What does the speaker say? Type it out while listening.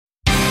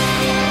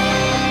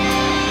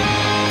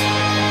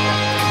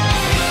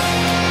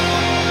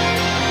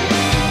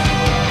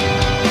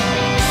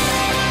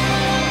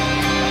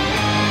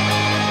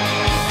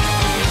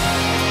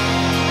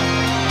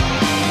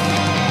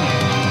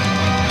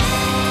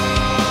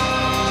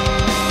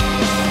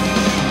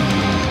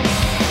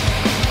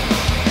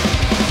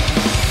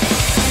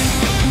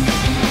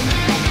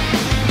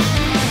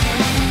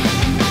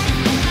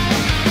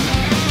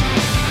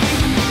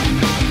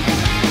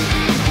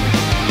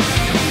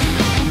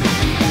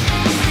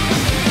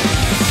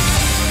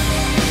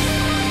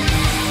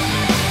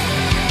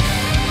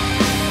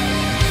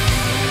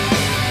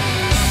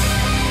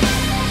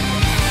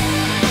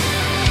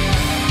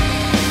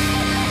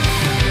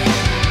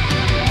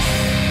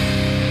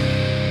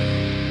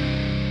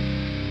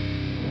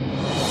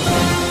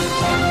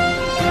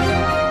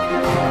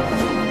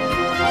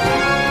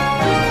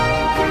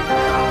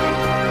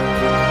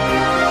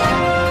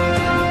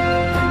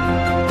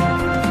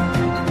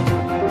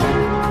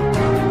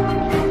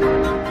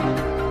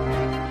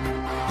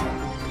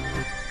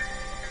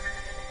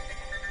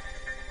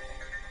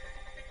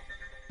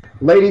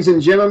Ladies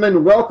and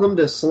gentlemen, welcome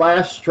to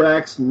Slash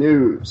Trax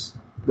News,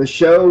 the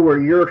show where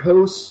your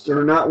hosts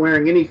are not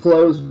wearing any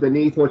clothes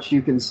beneath what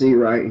you can see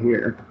right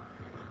here.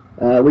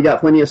 We got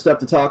plenty of stuff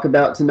to talk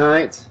about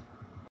tonight.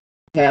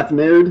 Half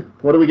nude.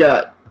 What do we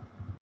got?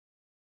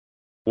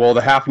 Well,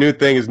 the half nude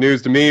thing is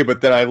news to me,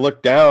 but then I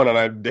look down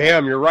and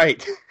damn, you're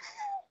right.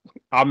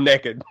 I'm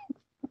naked.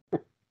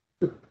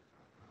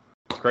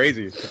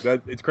 Crazy.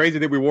 It's crazy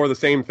that we wore the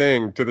same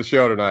thing to the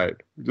show tonight.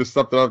 Just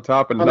something up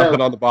top and nothing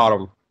on the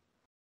bottom.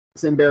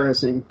 It's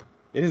embarrassing.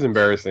 It is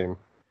embarrassing.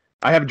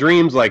 I have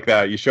dreams like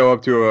that. You show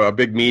up to a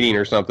big meeting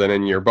or something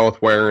and you're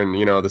both wearing,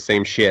 the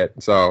same shit.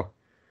 So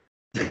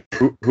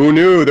who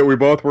knew that we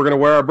both were going to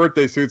wear our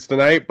birthday suits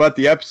tonight? But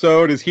the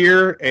episode is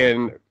here,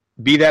 and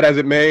be that as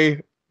it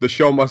may, the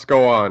show must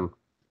go on.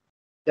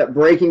 Got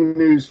breaking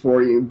news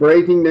for you.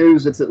 Breaking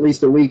news that's at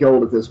least a week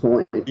old at this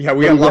point. Yeah,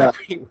 we got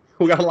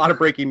a lot of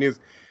breaking news.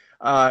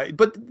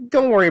 But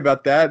don't worry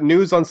about that.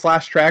 News on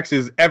Slash Trax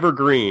is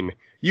evergreen.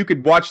 You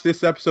could watch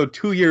this episode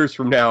 2 years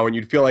from now and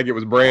you'd feel like it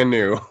was brand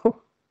new.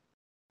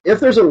 If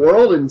there's a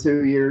world in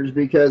 2 years,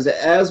 because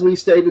as we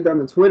stated on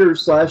the Twitter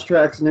Slash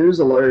Trax news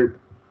alert,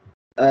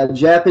 a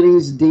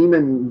Japanese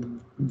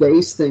demon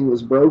vase thing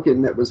was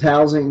broken that was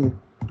housing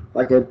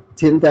like a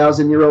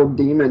 10,000-year-old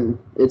demon.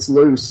 It's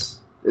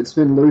loose. It's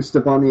been loosed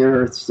upon the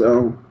earth,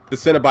 so... The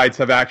Cenobites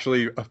have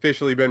actually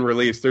officially been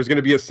released. There's going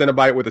to be a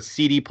Cenobite with a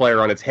CD player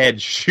on its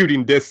head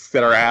shooting discs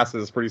at our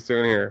asses pretty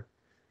soon here.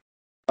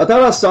 I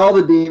thought I saw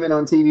the demon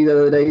on TV the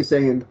other day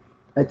saying,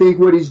 I think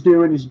what he's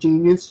doing is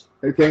genius,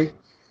 okay?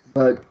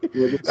 But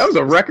that was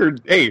a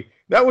record. Hey,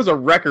 that was a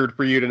record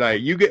for you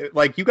tonight. You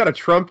got a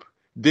Trump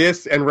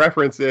diss and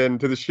reference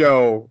into the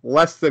show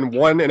less than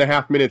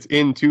 1.5 minutes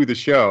into the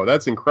show.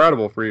 That's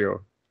incredible for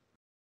you.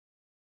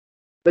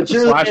 But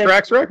you're Slash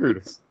Trax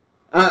record.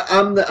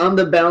 I'm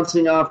the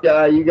bouncing off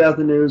guy. You got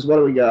the news. What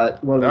do we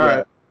got? All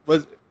right.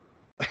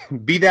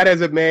 Be that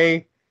as it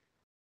may,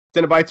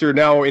 Cenobites are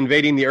now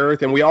invading the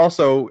Earth, and we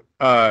also,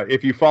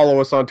 if you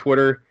follow us on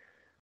Twitter,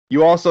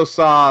 you also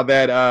saw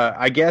that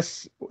I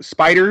guess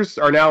spiders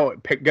are now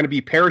going to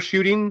be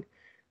parachuting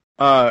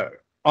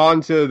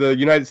onto the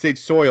United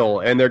States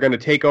soil, and they're going to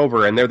take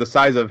over, and they're the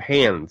size of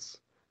hands.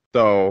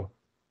 So,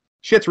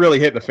 shit's really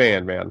hitting the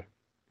fan, man.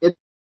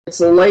 It's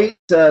a late.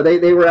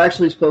 They were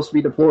actually supposed to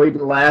be deployed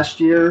last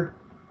year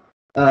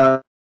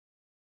to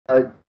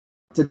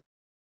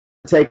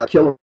take a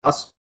killer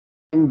boss,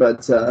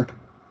 but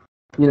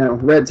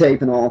red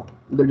tape and all.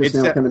 They're just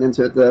now coming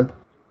into it.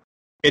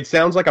 It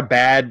sounds like a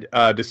bad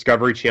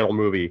Discovery Channel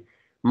movie.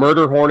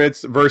 Murder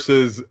hornets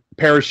versus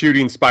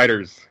parachuting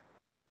spiders.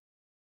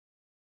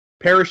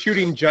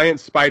 Parachuting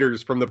giant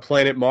spiders from the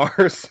planet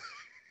Mars.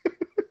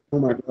 Oh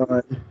my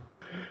god.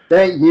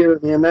 That year,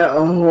 man, that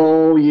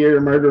whole year,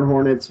 Murder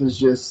Hornets was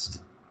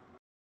just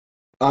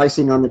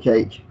icing on the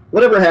cake.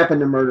 Whatever happened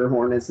to Murder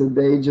Hornets? Did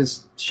they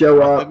just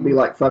show up and be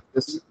like, fuck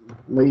this,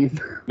 leave?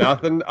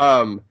 Nothing.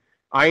 Ian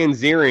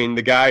Ziering,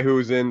 the guy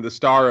who's in the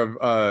star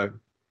of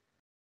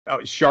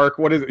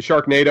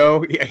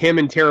Sharknado, him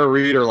and Tara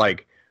Reid are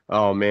like,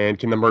 oh man,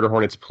 can the Murder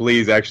Hornets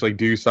please actually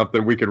do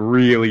something? We could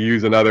really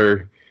use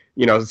another,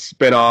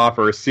 spin-off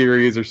or a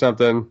series or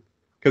something.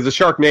 Because the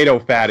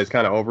Sharknado fad is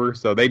kind of over,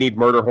 so they need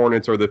Murder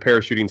Hornets or the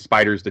parachuting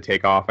spiders to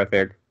take off, I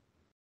think.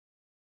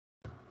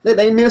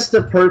 They missed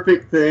a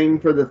perfect thing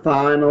for the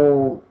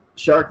final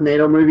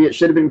Sharknado movie. It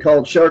should have been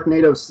called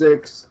Sharknado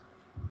 6,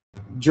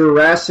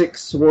 Jurassic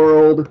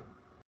World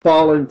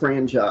Fallen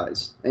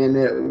Franchise. And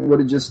it would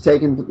have just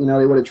taken,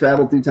 they would have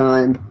traveled through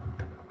time,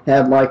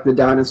 had like the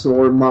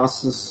dinosaur,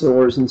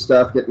 mosasaurs and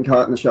stuff getting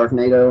caught in the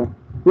Sharknado.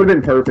 Would have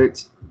been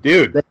perfect.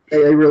 Dude,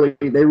 they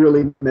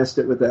really missed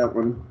it with that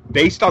one.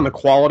 Based on the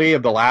quality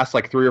of the last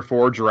 3 or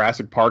 4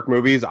 Jurassic Park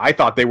movies, I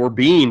thought they were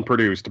being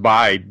produced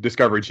by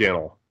Discovery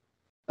Channel.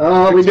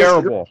 Oh, we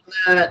terrible.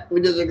 We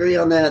disagree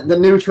on that. The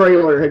new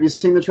trailer. Have you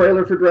seen the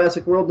trailer for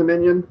Jurassic World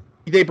Dominion?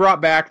 They brought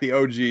back the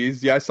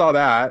OGs. Yeah, I saw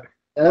that.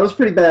 Yeah, that was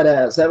pretty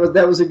badass.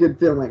 That was a good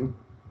feeling.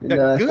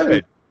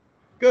 And,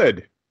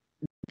 good.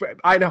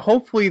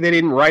 Hopefully they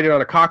didn't write it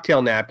on a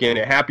cocktail napkin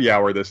at happy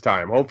hour this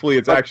time. Hopefully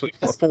it's actually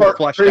a full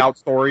fleshed out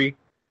story.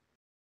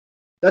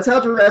 That's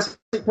how Jurassic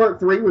Park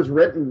 3 was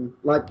written,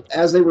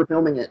 as they were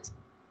filming it,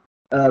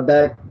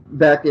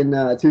 back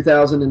in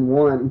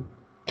 2001.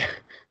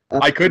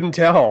 I couldn't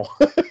tell.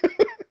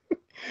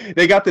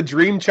 They got the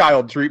Dream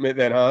Child treatment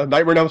then, huh?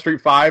 Nightmare on Elm Street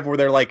 5, where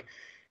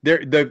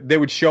they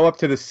would show up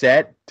to the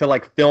set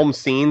to film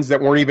scenes that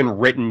weren't even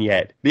written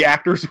yet. The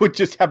actors would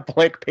just have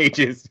blank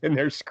pages in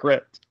their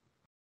script.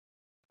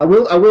 I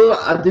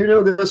do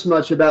know this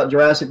much about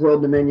Jurassic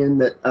World Dominion,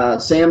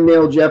 that Sam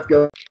Neill, Jeff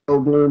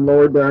Goldblum,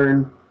 Laura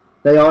Dern,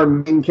 they are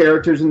main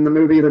characters in the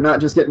movie. They're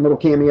not just getting little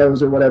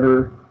cameos or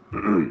whatever,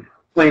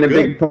 playing a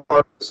big part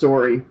of the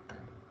story.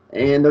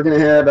 And they're going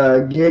to have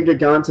a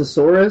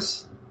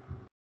Gigantosaurus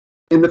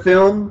in the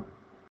film.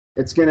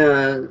 It's going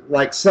to,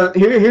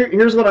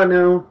 here's what I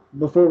know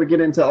before we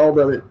get into all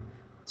the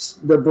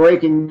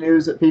breaking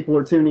news that people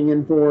are tuning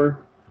in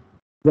for.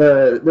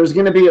 There's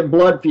going to be a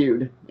blood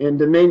feud in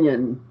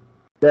Dominion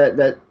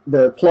that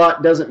the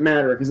plot doesn't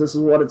matter because this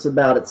is what it's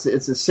about. It's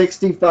a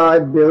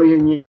 65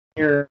 billion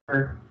year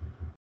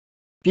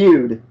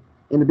feud.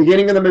 In the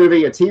beginning of the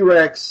movie, a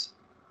T-Rex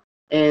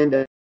and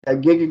a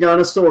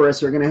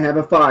Giganotosaurus are going to have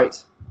a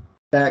fight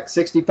back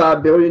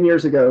 65 billion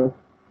years ago,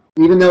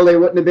 even though they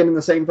wouldn't have been in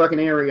the same fucking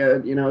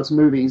area. You know, it's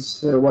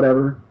movies or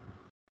whatever.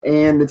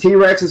 And the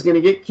T-Rex is going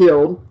to get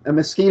killed. A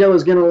mosquito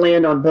is going to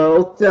land on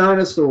both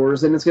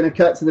dinosaurs, and it's going to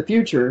cut to the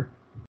future.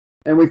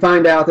 And we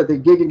find out that the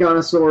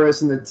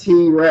Giganotosaurus and the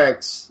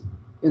T-Rex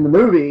in the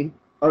movie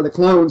are the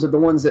clones of the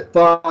ones that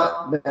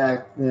fought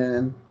back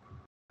then.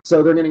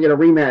 So they're going to get a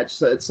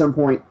rematch at some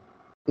point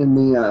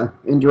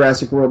in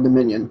Jurassic World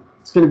Dominion.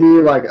 It's going to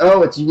be like,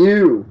 oh, it's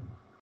you.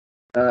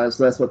 So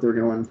that's what they're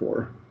going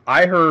for.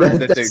 I heard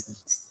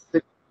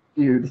that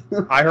feud.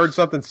 I heard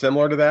something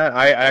similar to that.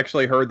 I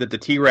actually heard that the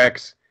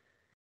T-Rex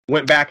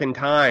went back in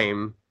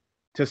time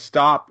to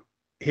stop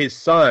his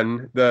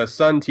son, the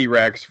son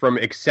T-Rex, from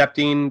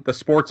accepting the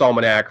sports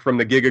almanac from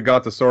the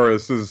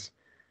Giganotosaurus's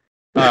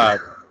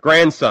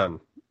grandson.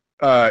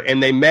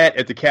 And they met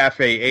at the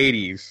Cafe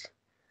 80s.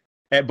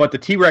 But the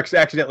T-Rex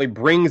accidentally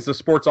brings the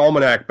sports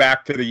almanac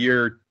back to the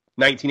year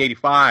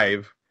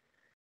 1985.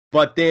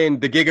 But then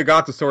the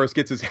Giganotosaurus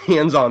gets his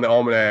hands on the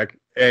almanac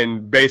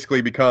and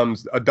basically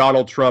becomes a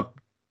Donald Trump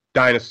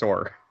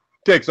dinosaur.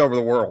 Takes over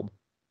the world.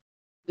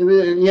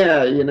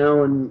 Yeah, you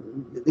know,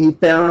 and he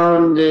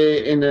found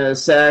it in a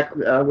sack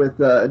with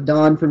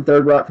Don from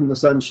Third Rock from the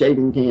Sun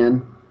shaving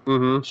can.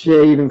 Mm-hmm.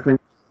 Shaving cream,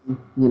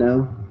 you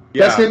know.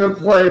 Yeah. That's going to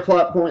play a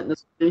plot point in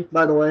this movie,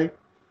 by the way.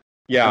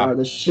 Yeah.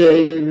 The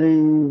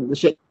shaving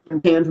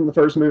can from the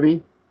first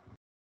movie.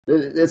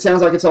 It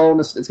sounds like it's going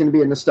to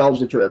be a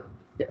nostalgia trip.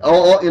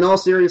 In all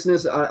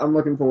seriousness, I'm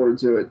looking forward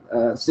to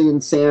it. Seeing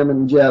Sam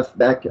and Jeff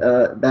back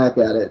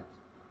at it.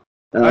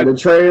 The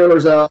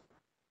trailer's up.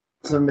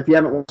 So if you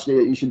haven't watched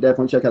it, you should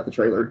definitely check out the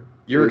trailer.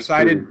 You're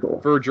excited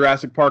for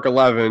Jurassic Park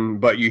 11,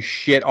 but you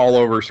shit all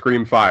over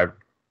Scream 5.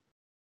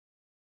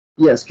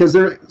 Yes,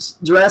 because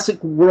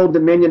Jurassic World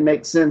Dominion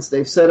makes sense.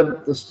 They've set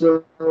up the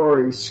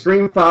story.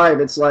 Scream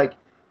 5, it's like,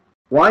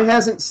 why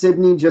hasn't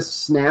Sydney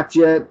just snapped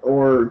yet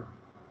or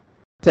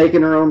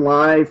taken her own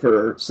life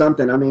or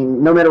something? I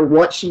mean, no matter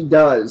what she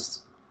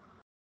does,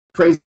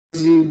 crazy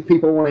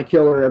people want to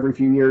kill her every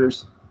few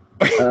years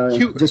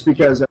just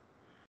because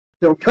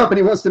the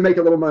company wants to make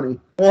a little money.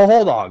 Well,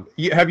 hold on.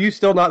 Have you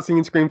still not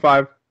seen Scream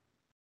 5?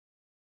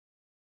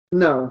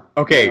 No.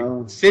 Okay,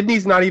 no.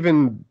 Sydney's not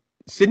even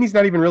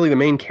really the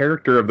main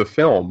character of the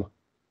film.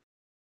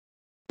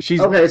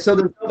 Okay, so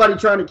there's nobody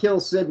trying to kill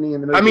Sydney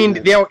in the movie. I mean,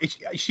 you know,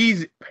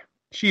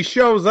 she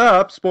shows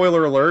up,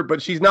 spoiler alert,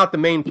 but she's not the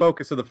main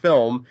focus of the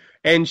film,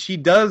 and she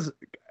doesn't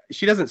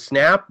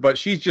snap, but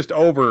she's just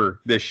over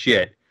this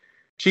shit.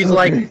 She's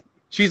like,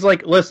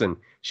 listen,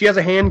 she has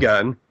a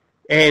handgun,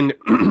 and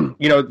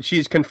you know,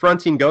 she's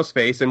confronting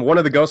Ghostface, and one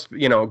of the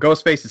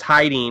Ghostface is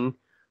hiding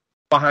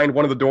behind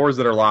one of the doors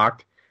that are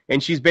locked,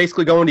 and she's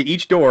basically going to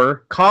each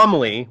door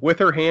calmly with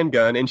her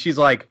handgun, and she's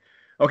like,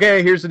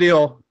 okay, here's the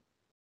deal.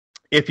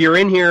 If you're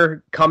in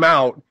here, come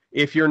out.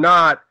 If you're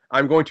not,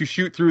 I'm going to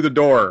shoot through the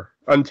door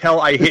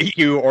until I hit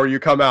you or you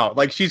come out.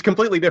 Like, she's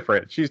completely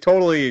different. She's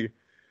totally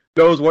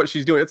knows what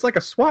she's doing. It's like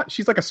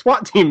she's like a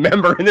SWAT team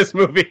member in this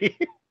movie.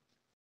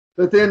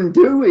 But then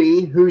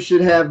Dewey, who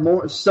should have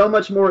so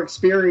much more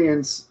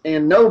experience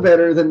and know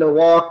better than to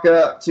walk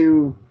up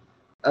to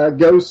a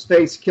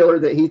Ghostface killer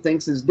that he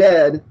thinks is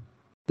dead,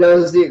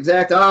 does the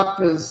exact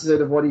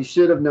opposite of what he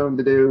should have known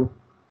to do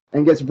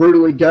and gets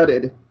brutally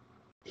gutted.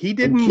 He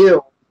didn't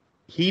kill.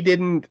 He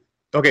didn't.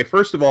 Okay,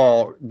 first of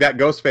all, that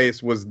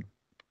Ghostface was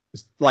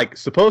like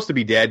supposed to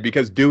be dead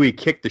because Dewey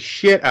kicked the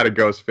shit out of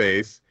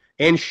Ghostface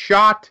and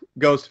shot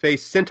Ghostface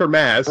center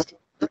mass.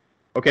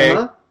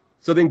 Okay,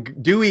 so then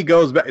Dewey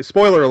goes back.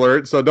 Spoiler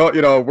alert! So don't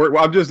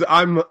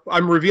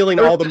I'm revealing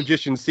all the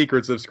magician's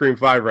secrets of Scream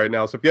 5 right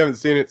now. So if you haven't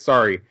seen it,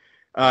 sorry.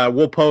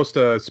 We'll post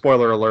a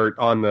spoiler alert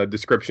on the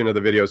description of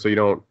the video so you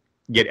don't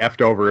get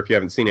effed over if you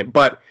haven't seen it.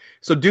 But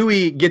so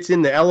Dewey gets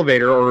in the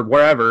elevator or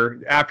wherever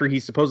after he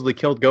supposedly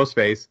killed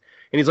Ghostface,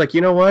 and he's like,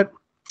 you know what?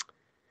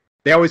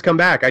 They always come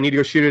back. I need to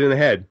go shoot it in the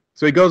head.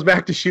 So he goes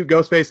back to shoot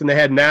Ghostface in the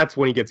head, and that's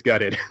when he gets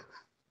gutted.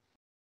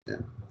 Yeah.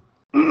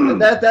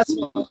 That's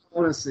what I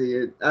want to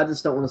see. I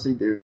just don't want to see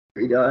Dewey.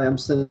 I am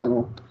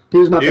cynical. He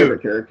was my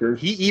favorite character.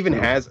 He even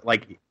has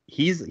like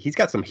he's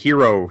got some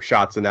hero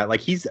shots in that. Like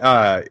he's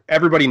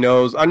everybody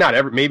knows.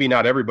 Maybe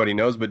not everybody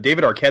knows, but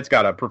David Arquette's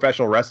got a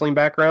professional wrestling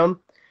background,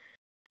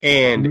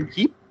 and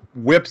he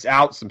whips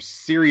out some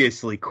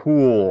seriously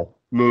cool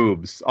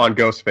moves on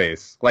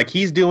Ghostface. Like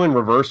he's doing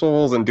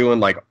reversals and doing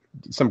like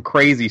some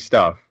crazy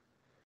stuff.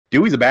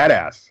 Dewey's a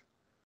badass.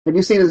 Have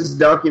you seen his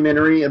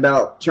documentary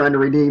about trying to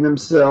redeem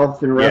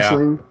himself in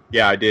wrestling?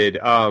 Yeah, I did.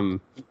 When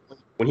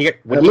he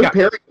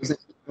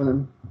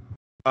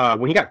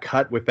got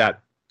cut with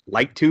that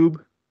light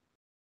tube,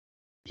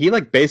 he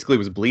like basically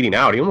was bleeding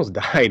out. He almost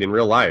died in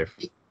real life.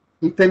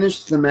 He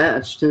finished the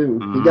match too.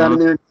 Mm-hmm. He got in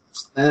there and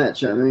finished the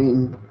match. I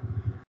mean,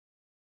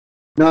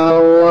 not a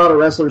lot of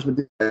wrestlers would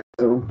do that.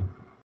 So.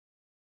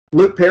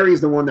 Luke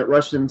Perry's the one that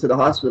rushed him to the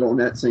hospital in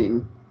that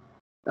scene.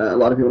 A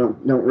lot of people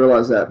don't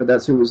realize that, but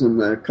that's who was in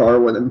the car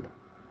with him.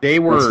 They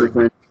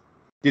were.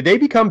 Did they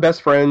become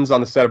best friends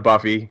on the set of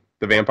Buffy,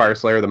 the Vampire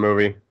Slayer, the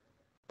movie?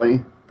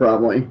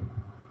 Probably.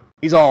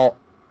 He's all,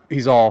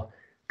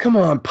 come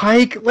on,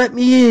 Pike, let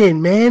me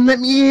in, man, let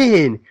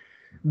me in.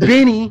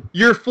 Benny,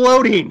 you're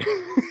floating.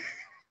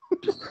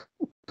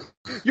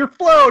 You're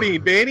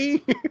floating,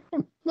 Benny.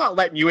 I'm not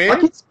letting you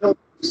in.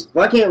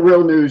 Why can't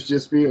real news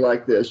just be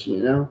like this,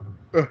 you know?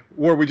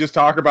 Where we just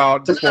talk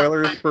about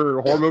spoilers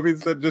for horror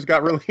movies that just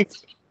got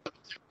released?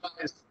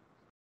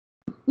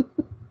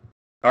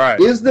 All right.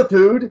 Is the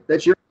food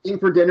that you're eating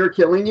for dinner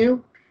killing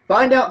you?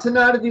 Find out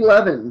tonight at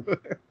 11.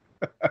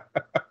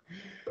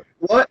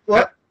 What?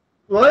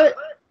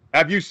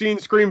 Have you seen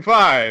Scream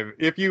 5?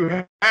 If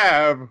you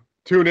have,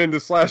 tune in to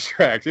Slash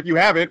Trax. If you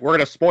haven't, we're going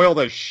to spoil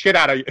the shit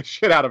out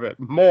of it.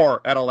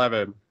 More at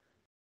 11.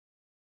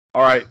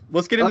 All right,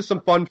 let's get into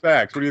some fun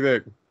facts. What do you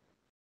think?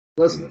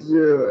 Let's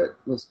do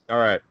it. All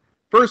right.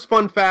 First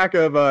fun fact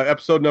of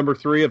episode number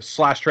 3 of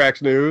Slash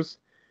Trax News.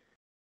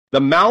 The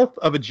mouth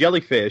of a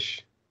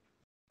jellyfish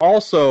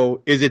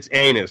also is its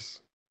anus.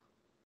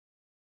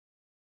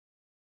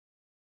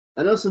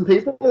 I know some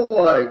people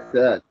like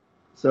that,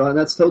 so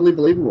that's totally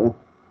believable.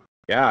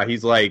 Yeah,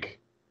 he's like,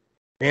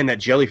 man, that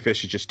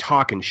jellyfish is just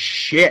talking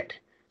shit.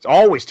 It's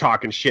always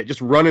talking shit,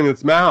 just running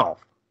its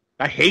mouth.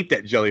 I hate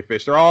that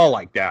jellyfish. They're all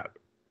like that.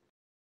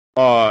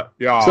 Yeah,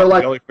 so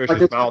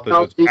jellyfish's mouth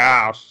is its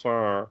ass.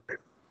 So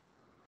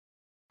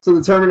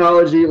the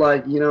terminology,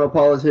 like, you know, a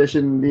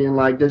politician being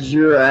like, does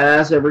your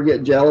ass ever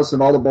get jealous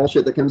of all the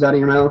bullshit that comes out of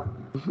your mouth?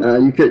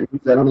 You couldn't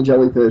use that on a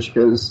jellyfish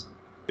because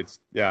it's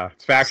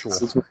factual.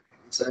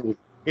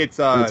 It's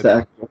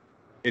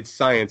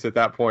science at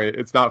that point.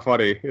 It's not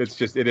funny. It's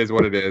just, it is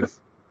what it is.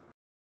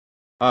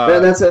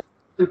 That's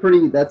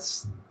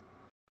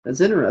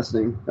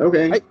interesting.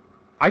 Okay.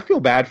 I feel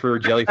bad for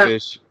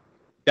jellyfish.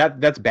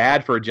 That's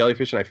bad for a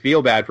jellyfish, and I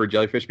feel bad for a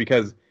jellyfish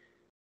because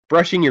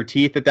brushing your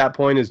teeth at that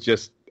point is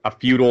just a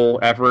futile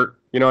effort.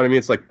 You know what I mean?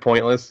 It's like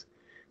pointless.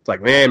 It's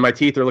like, man, my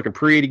teeth are looking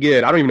pretty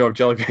good. I don't even know if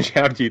jellyfish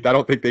have teeth. I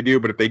don't think they do,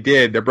 but if they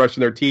did, they're brushing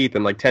their teeth,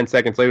 and like 10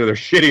 seconds later, they're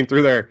shitting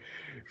through their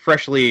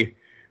freshly,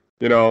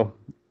 you know,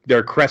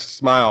 their crest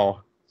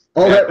smile.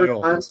 All that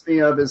reminds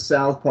me of is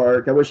South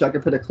Park. I wish I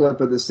could put a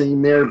clip of the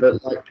scene there,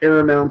 but like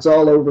Paramount's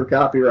all over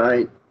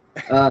copyright.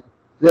 The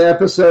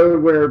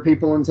episode where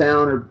people in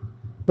town are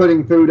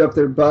putting food up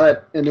their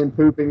butt and then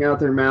pooping out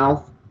their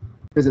mouth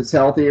because it's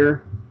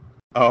healthier.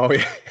 Oh,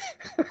 yeah.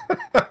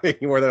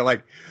 Where they're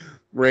like,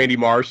 Randy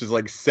Marsh is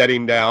like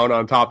setting down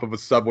on top of a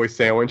Subway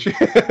sandwich. Yeah,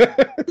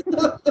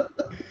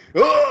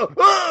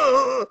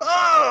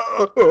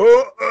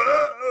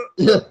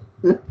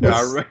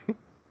 right.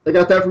 I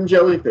got that from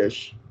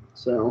jellyfish.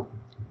 So,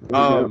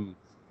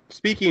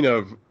 speaking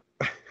of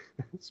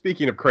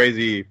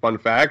crazy fun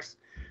facts,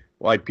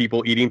 like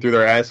people eating through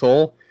their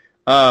asshole,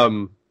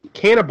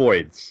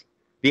 cannabinoids,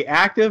 the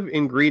active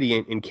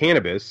ingredient in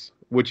cannabis,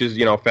 which is,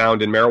 you know,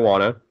 found in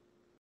marijuana.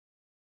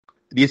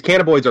 These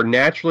cannabinoids are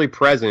naturally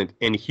present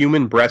in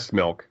human breast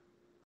milk.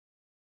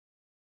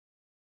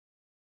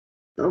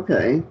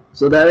 Okay,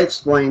 so that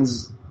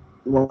explains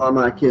why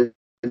my kids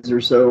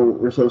were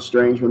so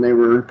strange when they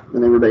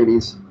were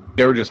babies.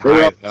 They were just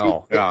high as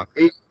hell. Yeah,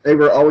 they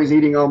were always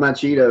eating all my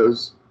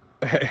Cheetos.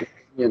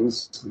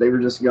 And they were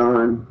just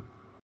gone.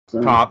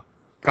 So.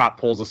 Cop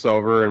pulls us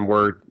over, and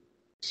we're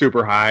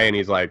super high, and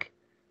he's like,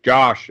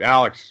 "Josh,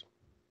 Alex,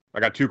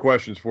 I got 2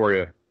 questions for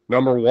you.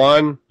 Number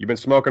 1, you've been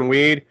smoking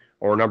weed,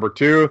 or number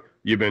 2,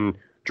 you've been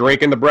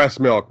drinking the breast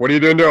milk. What are you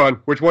doing?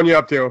 Which one you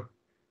up to?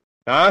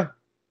 Huh?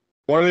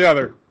 One or the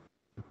other."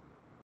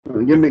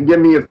 Give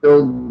me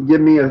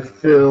a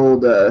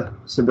filled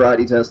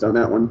sobriety test on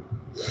that one.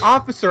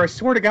 Officer, I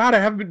swear to God, I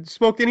haven't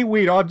smoked any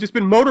weed. I've just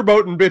been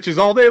motorboating bitches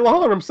all day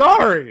long. I'm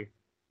sorry.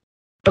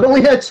 I've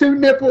only had 2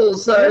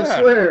 nipples, I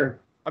swear.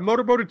 I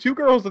motorboated 2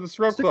 girls at the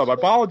stroke club. I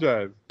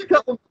apologize.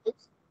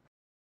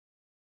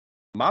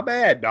 My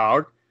bad,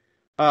 dog.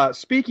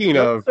 Speaking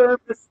of...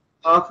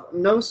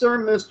 No, sir,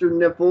 Mr.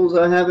 Nipples.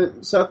 I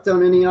haven't sucked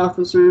on any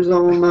officers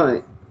all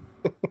night.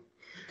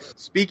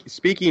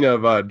 Speaking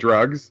of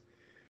drugs,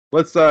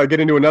 let's get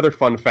into another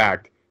fun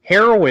fact.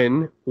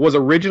 Heroin was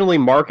originally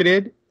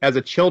marketed as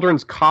a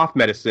children's cough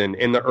medicine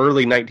in the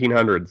early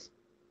 1900s.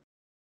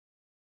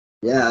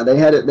 Yeah, they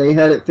had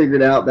it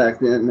figured out back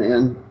then,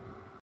 man.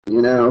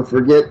 You know,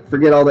 forget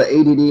all the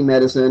ADD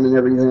medicine and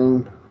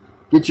everything.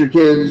 Get your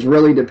kids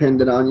really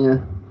dependent on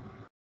you.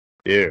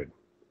 Dude,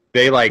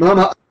 they like...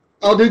 Mom,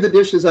 I'll do the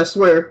dishes, I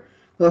swear.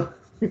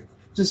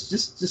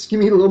 Just give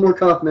me a little more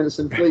cough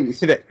medicine, please.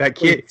 that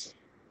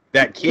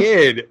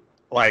kid,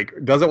 like,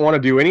 doesn't want to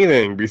do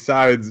anything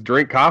besides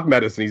drink cough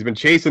medicine. He's been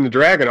chasing the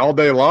dragon all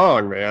day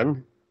long,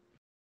 man.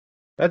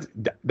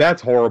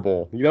 That's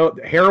horrible. You know,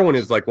 heroin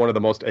is like one of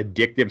the most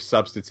addictive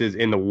substances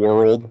in the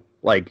world.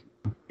 Like,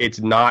 it's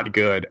not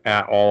good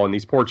at all, and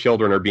these poor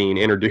children are being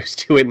introduced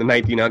to it in the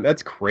 1900s.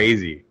 That's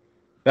crazy.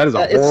 That is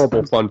a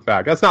horrible fun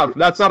fact. That's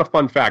not a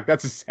fun fact.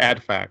 That's a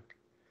sad fact.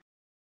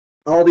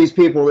 all these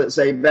people that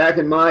say, back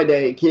in my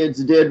day,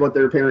 kids did what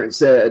their parents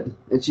said.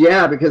 It's,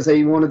 because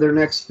they wanted their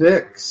next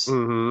fix.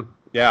 Mm-hmm.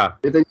 Yeah.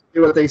 If they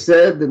do what they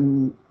said,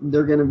 then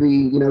they're going to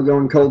be,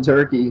 going cold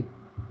turkey.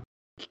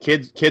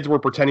 Kids were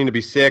pretending to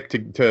be sick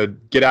to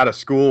get out of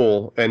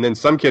school, and then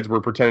some kids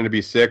were pretending to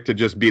be sick to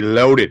just be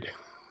loaded.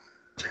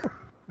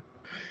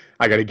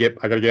 I gotta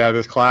get out of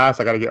this class.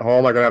 I gotta get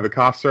home. I gotta have the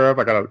cough syrup.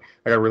 I gotta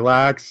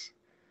relax.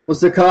 Was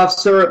the cough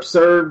syrup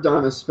served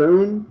on a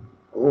spoon,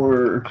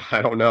 or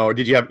I don't know?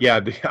 Did you have? Yeah,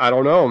 I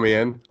don't know,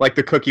 man. Like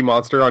the Cookie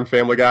Monster on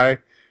Family Guy,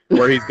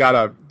 where he's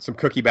got some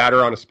cookie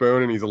batter on a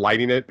spoon and he's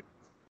lighting it.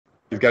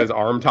 He's got his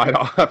arm tied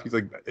off. He's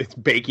like, it's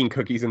baking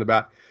cookies in the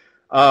back.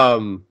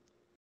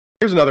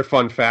 Here's another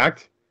fun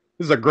fact.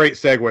 This is a great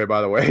segue, by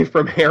the way,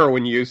 from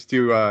heroin use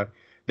to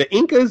the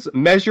Incas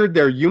measured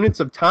their units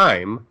of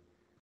time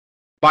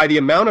by the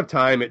amount of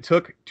time it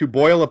took to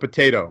boil a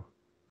potato.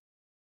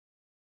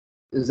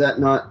 Is that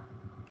not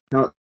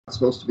how it's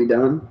supposed to be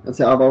done? That's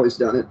how I've always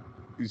done it.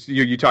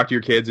 You talk to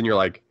your kids and you're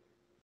like,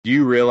 do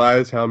you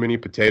realize how many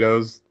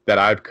potatoes that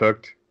I've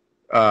cooked?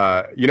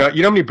 You know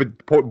how many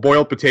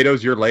boiled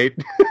potatoes you're late?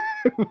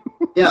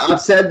 Yeah,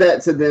 I've said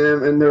that to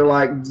them, and they're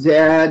like,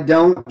 "Dad,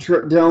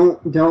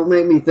 don't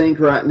make me think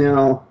right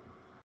now.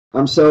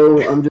 I'm just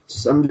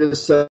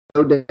so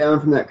down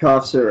from that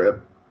cough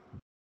syrup."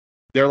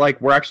 They're like,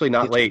 "We're actually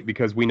not late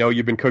because we know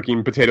you've been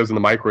cooking potatoes in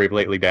the microwave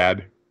lately,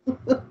 Dad.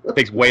 It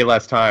takes way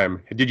less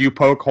time. Did you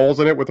poke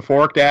holes in it with a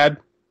fork, Dad,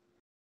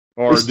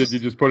 or did you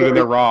just put it in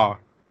there raw?"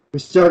 We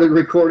started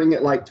recording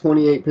at like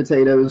 28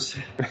 potatoes.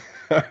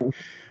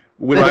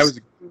 When I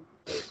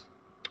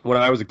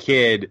was a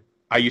kid,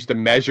 I used to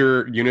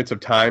measure units of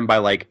time by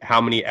like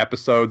how many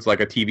episodes like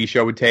a TV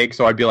show would take.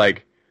 So I'd be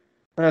like,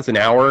 that's an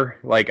hour.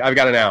 Like I've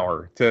got an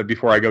hour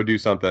before I go do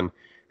something. And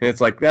it's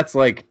like, that's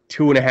like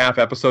 2.5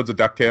 episodes of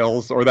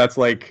DuckTales, or that's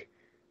like,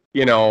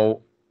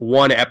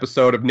 one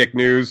episode of Nick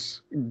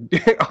News,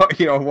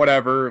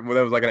 whatever.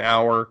 That was like an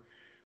hour,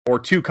 or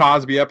 2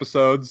 Cosby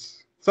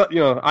episodes. So, it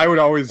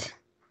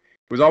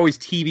was always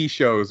TV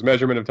shows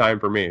measurement of time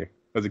for me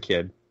as a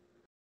kid.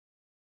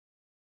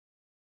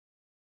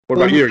 What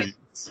about you?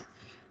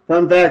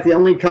 Fun fact, the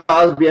only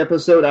Cosby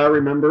episode I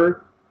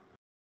remember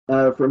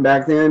from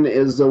back then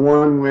is the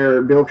one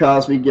where Bill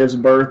Cosby gives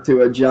birth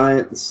to a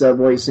giant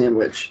Subway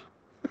sandwich.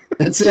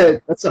 That's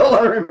it. That's all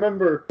I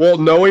remember. Well,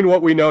 knowing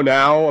what we know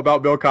now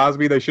about Bill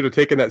Cosby, they should have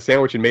taken that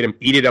sandwich and made him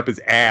eat it up his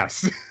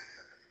ass.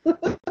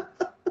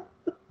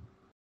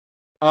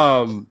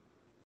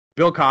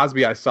 Bill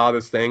Cosby, I saw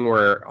this thing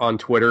on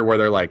Twitter where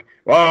they're like,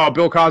 "Oh,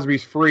 Bill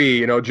Cosby's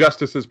free,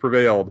 justice has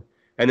prevailed."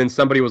 And then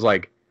somebody was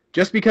like,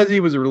 just because he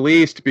was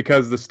released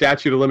because the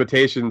statute of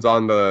limitations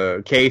on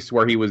the case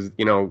where he was,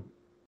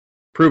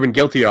 proven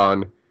guilty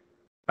on,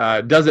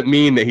 doesn't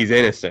mean that he's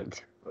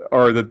innocent,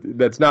 or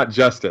that's not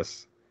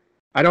justice.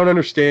 I don't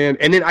understand.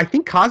 And then I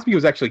think Cosby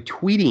was actually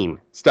tweeting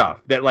stuff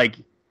that, like,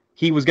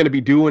 he was going to be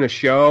doing a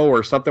show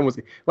or something, was,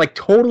 like,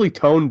 totally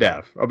tone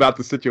deaf about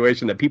the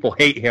situation, that people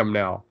hate him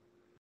now.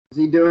 Is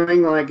he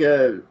doing, like,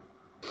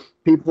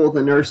 people at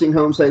the nursing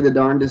home say the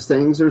darndest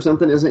things or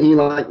something? Isn't he,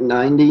 like,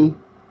 90?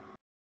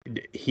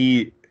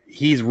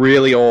 He's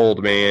really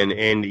old, man,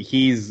 and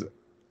he's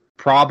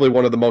probably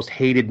one of the most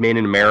hated men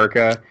in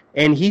America,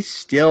 and he's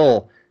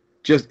still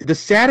just the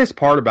saddest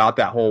part about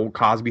that whole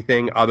Cosby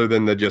thing, other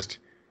than the just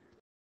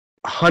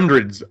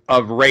hundreds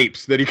of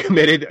rapes that he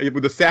committed.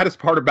 The saddest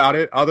part about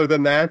it, other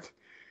than that,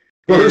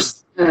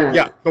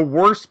 the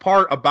worst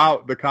part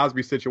about the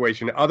Cosby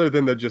situation, other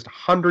than the just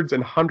hundreds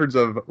and hundreds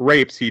of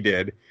rapes he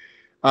did,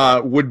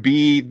 would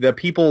be the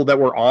people that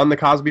were on the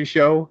Cosby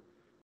Show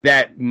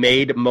that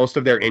made most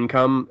of their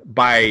income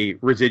by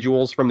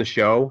residuals from the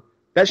show.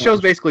 That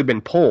show's basically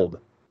been pulled.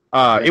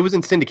 It was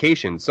in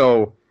syndication.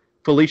 So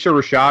Felicia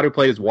Rashad, who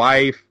played his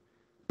wife,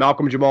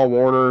 Malcolm Jamal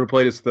Warner, who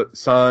played his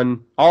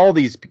son, all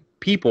these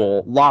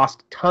people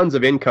lost tons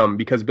of income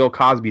because Bill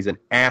Cosby's an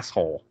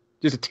asshole.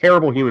 Just a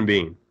terrible human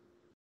being.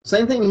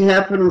 Same thing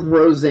happened with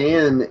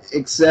Roseanne,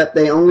 except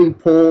they only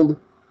pulled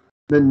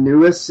the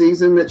newest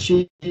season that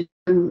she did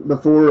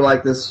before,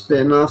 like, the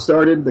spin-off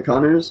started, The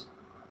Connors.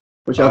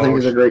 Which I think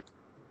is a great...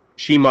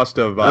 She must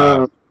have...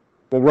 well,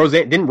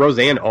 didn't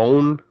Roseanne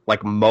own,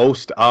 like,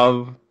 most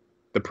of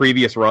the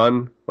previous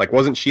run? Like,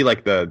 wasn't she,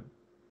 like, the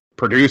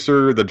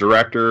producer, the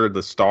director,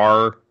 the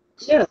star?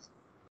 Yeah.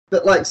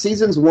 But, like,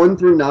 seasons 1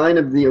 through 9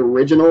 of the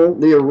original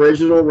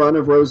run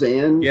of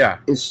Roseanne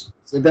is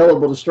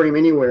available to stream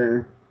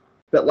anywhere.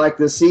 But, like,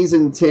 the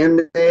season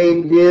 10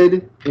 they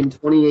did in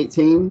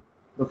 2018,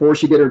 before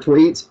she did her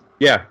tweets,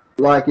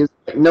 like, is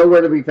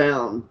nowhere to be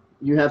found.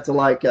 You have to,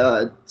 like,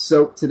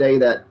 soak today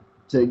that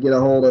to get a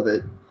hold of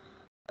it.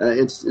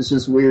 It's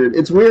just weird.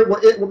 It's weird.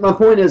 My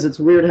point is, it's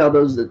weird how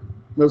those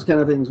kind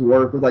of things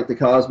work with, like, the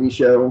Cosby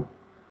Show,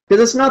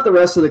 because it's not the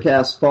rest of the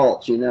cast's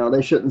fault.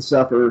 They shouldn't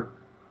suffer,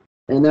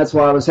 and that's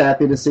why I was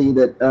happy to see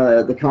that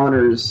the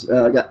Connors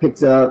got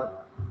picked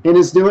up and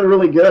is doing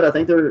really good. I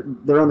think they're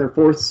on their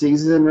 4th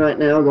season right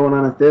now, going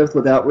on a 5th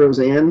without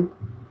Roseanne.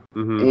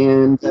 Mm-hmm.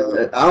 And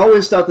I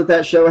always thought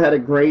that show had a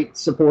great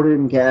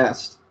supporting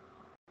cast.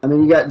 I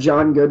mean, you got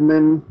John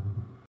Goodman.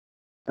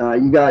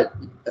 You got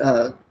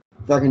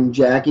fucking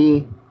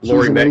Jackie. She's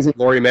amazing.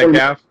 Laurie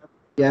Metcalf.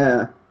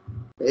 Yeah.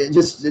 It's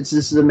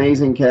just an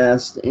amazing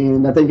cast.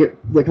 And I think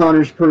the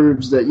Connors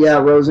proves that, yeah,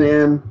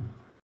 Roseanne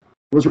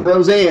was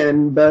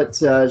Roseanne, but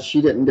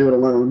she didn't do it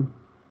alone.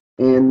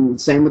 And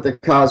same with the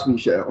Cosby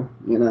Show,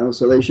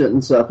 so they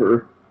shouldn't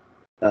suffer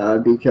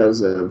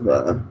because of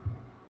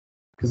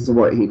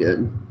what he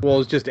did. Well,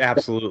 it's just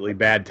absolutely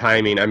bad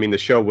timing. I mean, the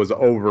show was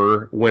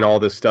over when all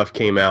this stuff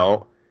came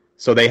out,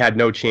 so they had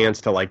no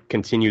chance to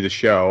continue the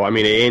show. I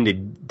mean, it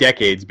ended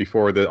decades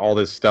before all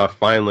this stuff.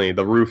 Finally,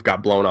 the roof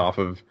got blown off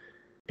of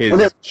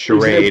his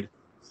charade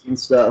and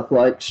stuff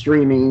like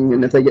streaming,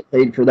 and if they get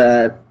paid for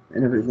that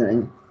and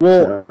everything.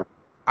 Well,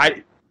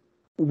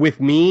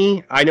 With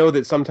me, I know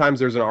that sometimes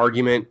there's an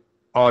argument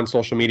on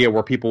social media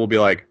where people will be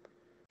like,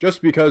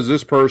 just because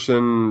this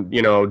person,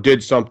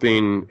 did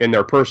something in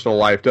their personal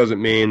life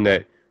doesn't mean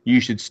that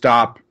you should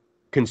stop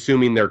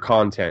consuming their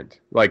content,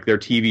 like their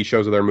TV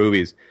shows or their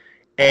movies.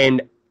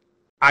 And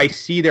I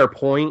see their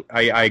point.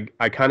 I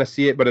kind of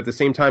see it, but at the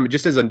same time,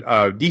 just as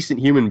a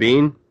decent human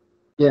being,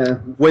 yeah.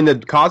 When the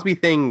Cosby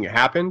thing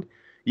happened,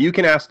 you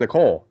can ask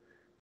Nicole.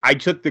 I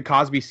took the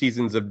Cosby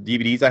seasons of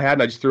DVDs I had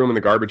and I just threw them in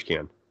the garbage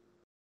can.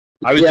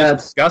 I was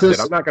just disgusted.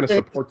 I'm not going to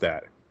support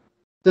that.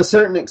 To a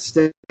certain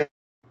extent,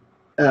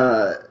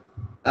 I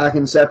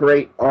can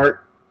separate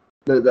art,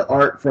 the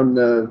art from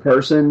the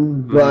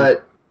person,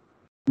 but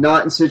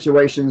not in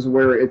situations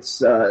where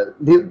it's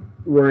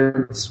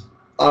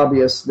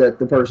obvious that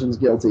the person's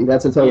guilty.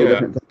 That's a totally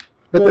different thing.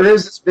 But there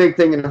is this big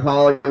thing in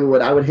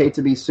Hollywood. I would hate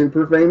to be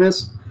super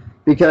famous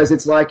because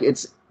it's like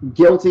it's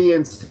guilty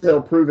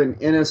until proven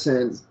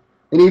innocent.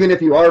 And even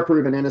if you are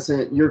proven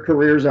innocent, your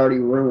career's already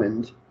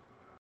ruined.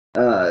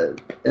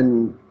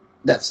 And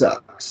that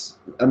sucks.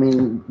 I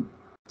mean,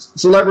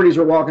 celebrities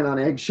are walking on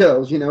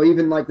eggshells,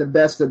 even like the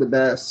best of the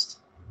best.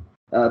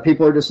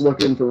 People are just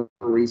looking for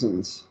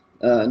reasons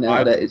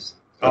nowadays.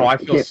 I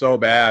feel so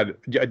bad.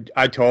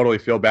 I totally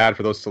feel bad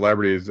for those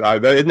celebrities.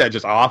 Isn't that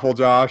just awful,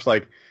 Josh?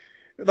 Like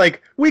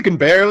we can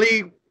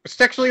barely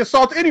sexually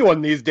assault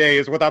anyone these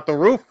days without the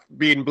roof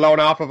being blown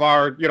off of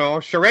our,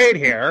 charade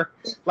here.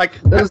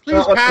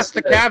 Please pass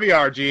the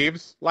caviar,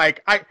 Jeeves.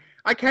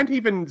 I can't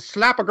even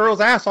slap a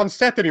girl's ass on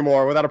set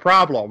anymore without a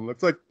problem.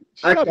 It's like,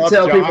 shut up,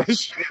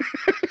 Josh.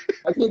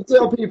 I can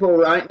tell people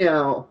right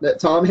now that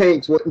Tom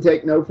Hanks wouldn't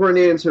take no for an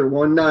answer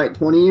one night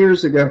 20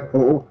 years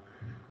ago.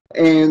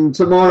 And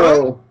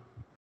tomorrow,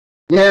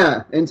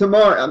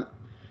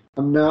 I'm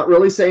not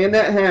really saying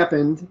that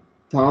happened.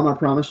 Tom, I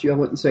promised you I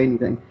wouldn't say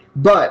anything.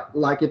 But,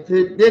 if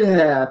it did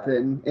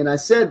happen, and I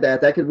said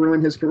that could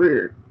ruin his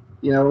career,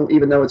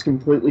 even though it's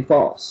completely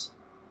false.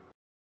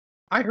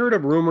 I heard a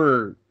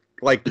rumor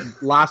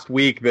last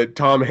week that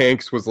Tom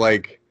Hanks was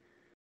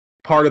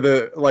part of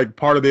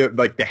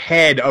the the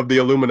head of the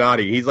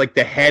Illuminati. He's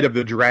the head of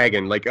the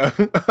dragon.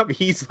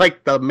 He's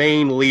the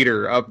main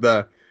leader of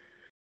the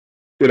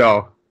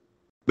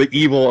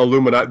evil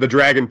Illuminati, the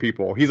dragon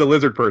people. He's a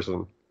lizard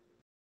person.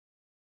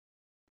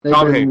 They've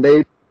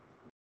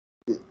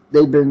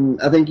been.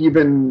 I think you've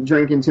been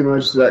drinking too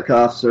much of that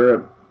cough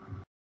syrup.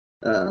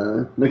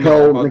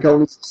 Nicole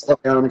needs to slow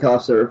down the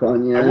cough syrup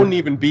on you. I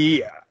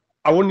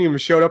wouldn't even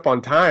showed up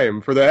on time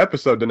for the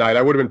episode tonight.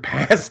 I would have been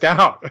passed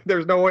out.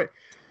 There's no way.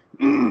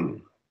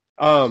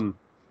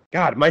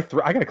 God, my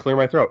throat. I gotta clear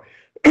my throat.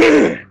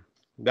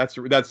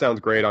 That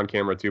sounds great on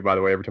camera too. By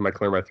the way, every time I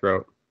clear my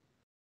throat.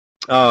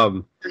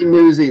 Very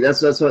newsy.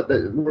 That's what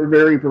we're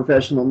very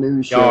professional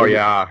news show. Oh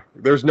yeah,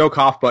 there's no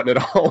cough button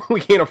at all. We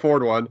can't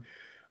afford one.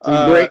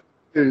 Great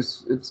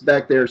news. It's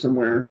back there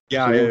somewhere.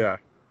 Yeah.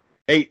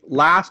 Hey,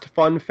 last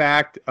fun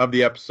fact of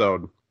the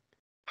episode: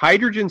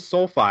 hydrogen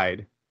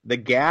sulfide, the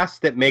gas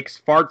that makes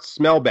farts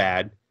smell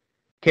bad,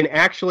 can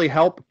actually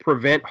help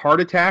prevent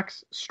heart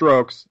attacks,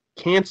 strokes,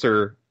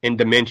 cancer, and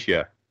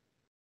dementia.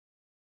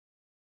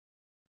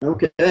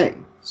 Okay,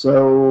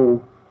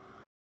 so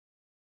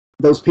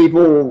those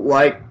people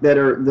that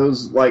are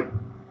those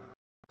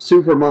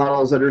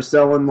supermodels that are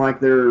selling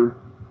their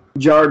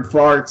jarred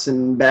farts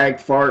and bagged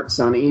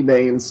farts on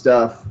eBay and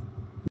stuff,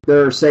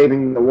 they're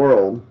saving the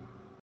world.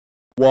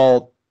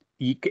 Well,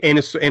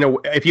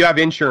 if you have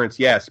insurance,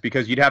 yes,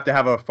 because you'd have to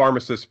have a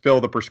pharmacist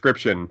fill the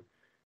prescription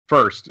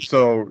first.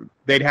 So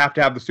they'd have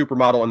to have the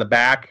supermodel in the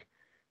back,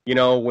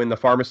 when the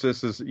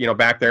pharmacist is,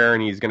 back there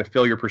and he's going to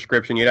fill your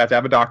prescription. You'd have to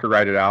have a doctor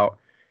write it out.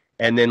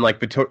 And then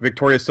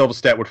Victoria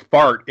Silvstedt would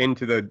fart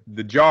into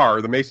the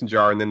jar, the mason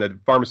jar, and then the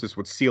pharmacist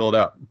would seal it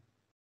up.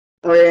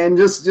 Oh, yeah, and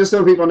just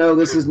so people know,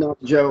 this is not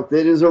a joke.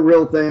 It is a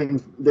real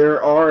thing.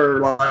 There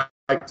are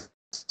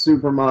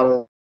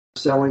supermodels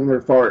selling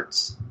their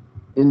farts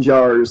in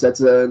jars.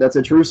 That's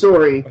a true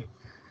story.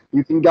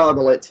 You can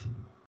goggle it.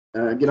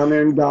 Get on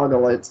there and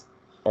goggle it.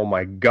 Oh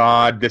my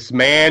God! This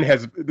man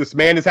has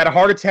had a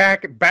heart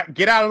attack.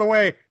 Get out of the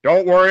way!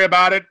 Don't worry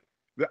about it.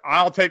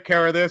 I'll take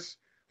care of this.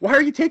 Why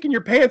are you taking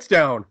your pants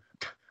down?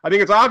 I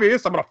think it's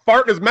obvious. I'm gonna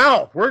fart in his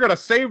mouth. We're gonna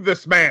save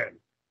this man.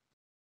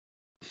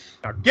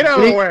 Now get out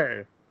of the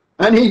way.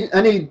 I need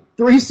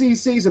 3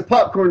 cc's of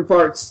popcorn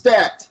farts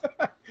stacked.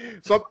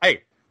 So,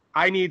 hey,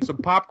 I need some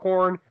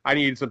popcorn. I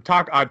need some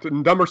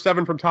number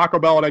 7 from Taco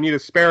Bell, and I need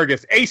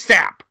asparagus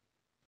ASAP.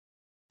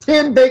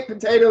 10 baked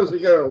potatoes to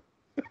go.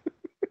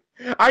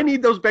 I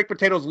need those baked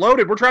potatoes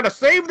loaded. We're trying to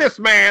save this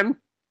man.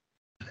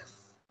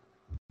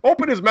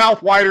 Open his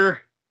mouth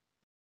wider.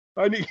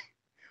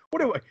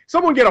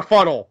 Someone get a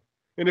funnel.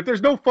 And if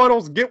there's no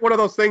funnels, get one of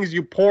those things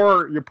you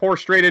pour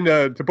straight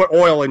into to put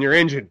oil in your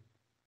engine.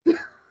 The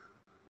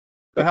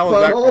hell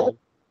is that called?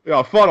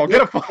 Yeah, a funnel.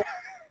 Get a funnel.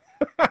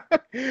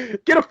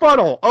 Get a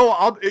funnel.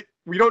 Oh,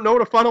 we don't know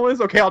what a funnel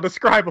is? Okay, I'll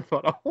describe a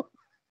funnel.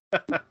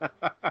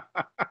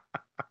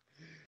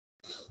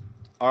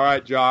 All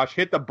right, Josh,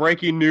 hit the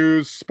breaking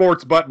news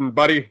sports button,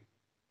 buddy.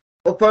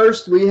 Well,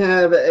 first, we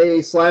have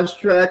a Slash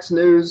Trax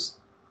news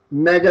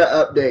mega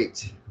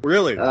update.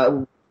 Really?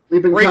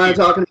 We've been kind of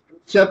talking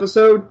about each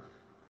episode.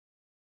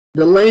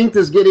 The length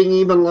is getting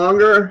even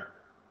longer.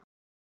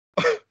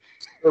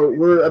 So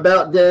we're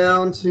about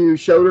down to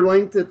shoulder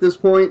length at this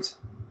point.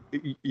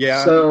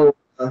 Yeah. So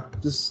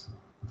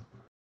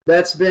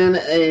that's been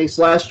a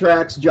Slash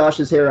Trax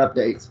Josh's hair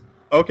update.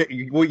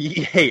 Okay, well,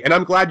 hey, and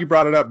I'm glad you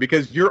brought it up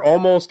because you're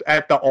almost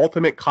at the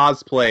ultimate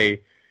cosplay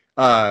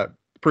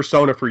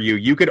persona for you.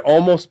 You could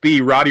almost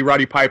be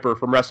Roddy Piper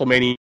from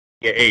WrestleMania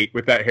 8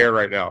 with that hair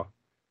right now.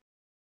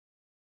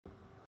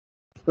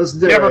 Let's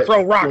do Never it.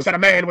 throw rocks at a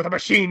man with a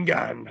machine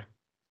gun.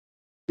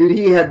 Dude,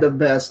 he had the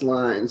best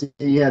lines.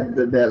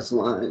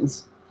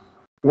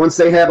 Once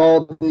they have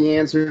all the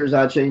answers,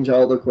 I change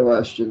all the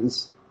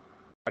questions.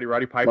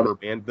 Roddy Piper,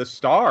 man, the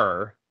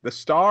star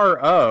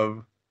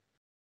of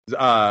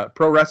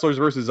Pro Wrestlers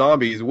vs.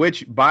 Zombies,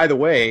 which, by the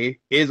way,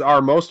 is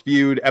our most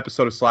viewed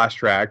episode of Slash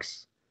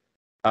Trax.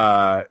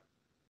 Going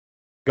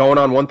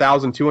on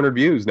 1,200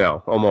 views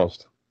now,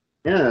 almost.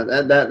 Yeah,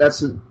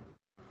 that's...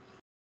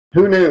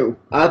 Who knew?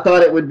 I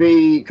thought it would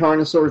be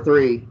Carnosaur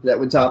 3 that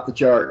would top the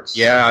charts.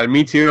 Yeah,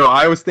 me too.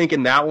 I was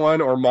thinking that one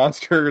or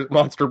Monster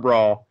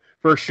Brawl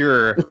for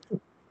sure.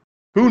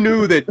 Who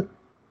knew that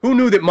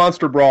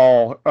Monster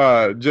Brawl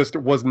just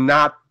was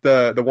not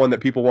the one that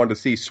people wanted to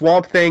see?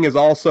 Swamp Thing is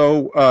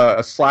also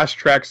a Slash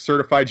Trax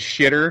certified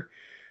shitter.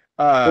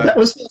 That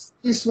was supposed to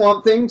be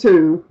Swamp Thing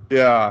too.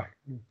 Yeah.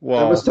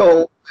 Well, I was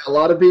told a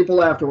lot of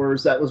people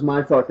afterwards that was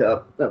my fuck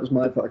up.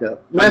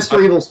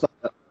 Master Evil's fuck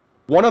up.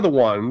 One of the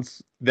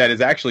ones that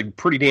is actually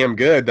pretty damn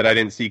good that I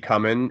didn't see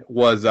coming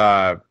was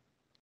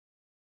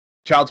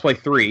Child's Play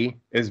 3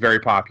 is very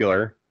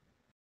popular.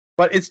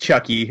 But it's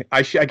Chucky.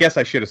 I guess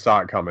I should have saw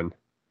it coming.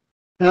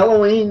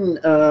 Halloween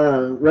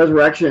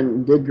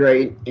Resurrection did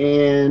great,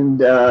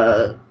 and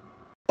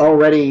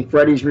already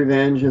Freddy's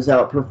Revenge is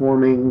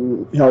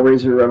outperforming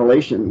Hellraiser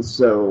Revelations.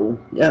 So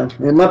yeah,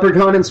 and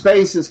Leprechaun in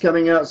Space is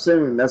coming out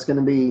soon. That's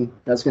gonna be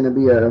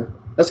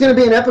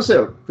an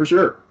episode for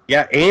sure.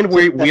 Yeah, and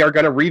we are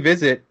gonna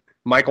revisit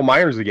Michael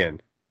Myers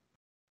again.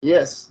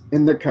 Yes,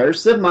 in The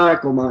Curse of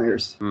Michael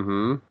Myers.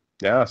 Mm-hmm.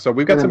 Yeah, so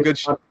we've got some good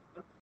shit.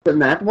 In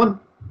that one,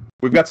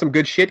 we've got some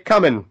good shit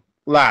coming,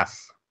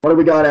 lass. What do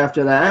we got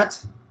after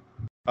that?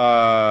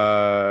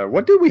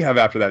 What do we have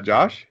after that,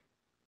 Josh?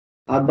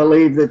 I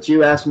believe that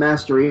you asked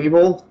Master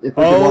Evil if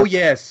we Oh,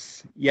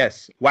 yes.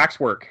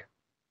 Waxworks.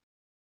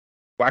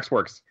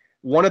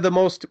 One of the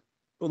most,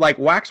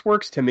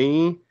 Waxworks to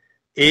me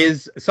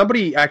is,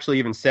 somebody actually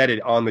even said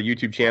it on the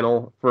YouTube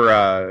channel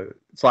for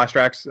Slash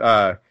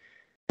Trax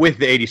with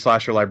the 80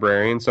 Slasher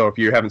Librarian. So if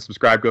you haven't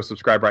subscribed, go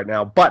subscribe right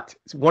now. But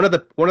one of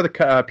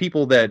the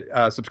people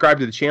that subscribed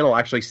to the channel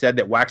actually said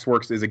that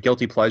Waxworks is a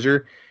guilty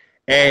pleasure,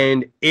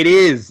 and it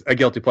is a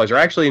guilty pleasure.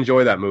 I actually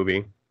enjoy that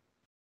movie.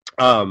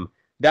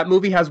 That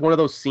movie has one of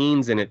those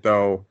scenes in it,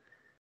 though,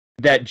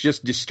 that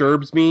just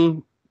disturbs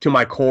me to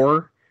my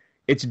core.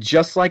 It's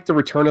just like the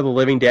Return of the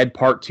Living Dead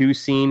Part 2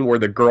 scene where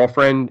the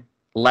girlfriend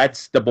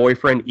lets the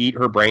boyfriend eat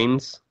her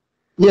brains.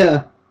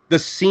 Yeah. The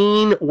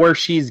scene where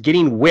she's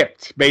getting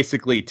whipped,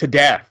 basically, to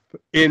death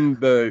in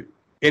the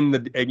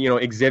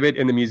exhibit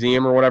in the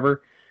museum or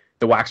whatever,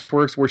 the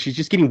Waxworks, where she's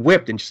just getting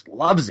whipped and just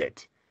loves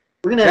it.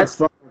 We're going to have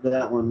fun with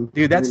that one.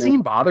 Dude, that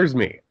scene bothers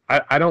me.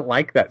 I don't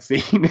like that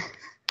scene.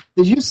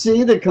 Did you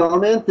see the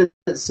comment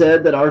that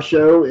said that our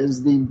show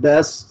is the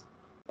best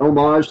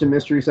homage to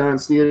Mystery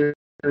Science Theater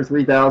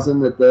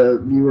 3000 that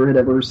the viewer had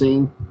ever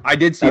seen? I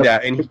did see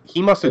that, and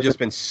he must have just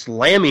been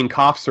slamming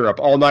cough syrup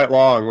all night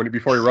long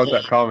before he wrote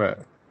that comment.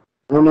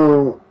 I don't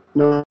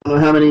know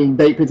how many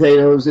baked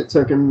potatoes it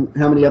took him,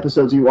 how many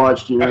episodes he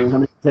watched, how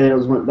many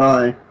potatoes went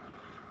by.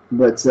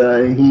 But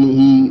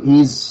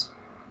he's...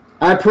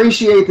 I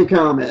appreciate the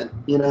comment,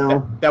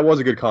 That was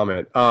a good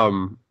comment.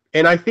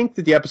 And I think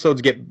that the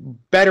episodes get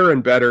better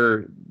and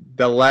better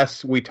the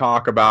less we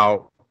talk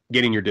about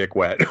getting your dick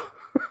wet.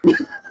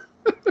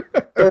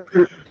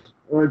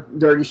 or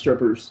dirty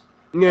strippers.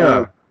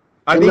 Yeah.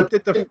 I think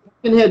that the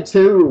Pumpkinhead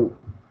 2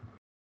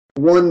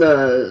 won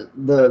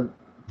the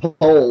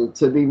poll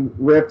to be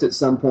ripped at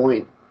some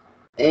point.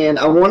 And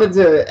I wanted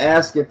to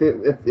ask if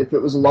it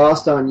was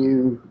lost on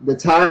you, the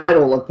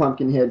title of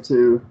Pumpkinhead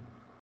 2,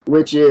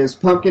 which is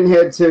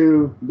Pumpkinhead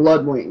 2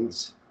 Blood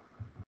Wings.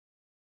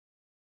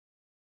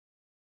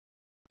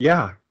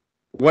 Yeah.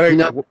 What are You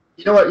know,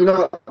 you know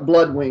what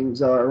blood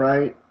wings are,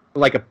 right?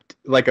 like a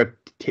like a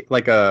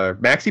like a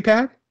maxi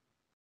pad?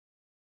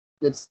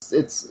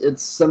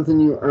 It's something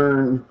you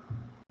earn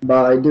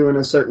by doing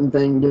a certain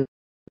thing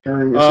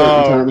during a certain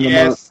Oh, time of the month.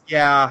 yes.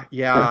 Yeah,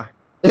 yeah.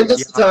 And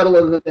that's the Yeah. title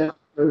of the damn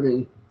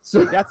movie.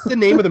 So That's the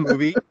name of the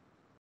movie.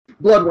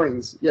 blood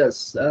wings,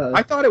 yes.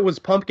 I thought it was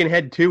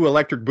Pumpkinhead 2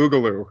 Electric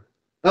Boogaloo.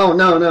 Oh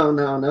no!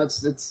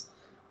 It's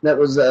that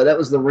was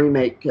the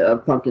remake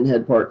of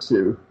Pumpkinhead Part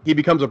 2. He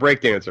becomes a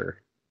breakdancer.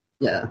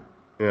 Yeah.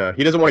 Yeah,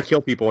 he doesn't want to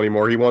kill people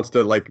anymore. He wants to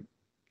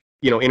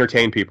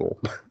entertain people.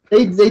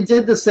 They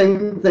did the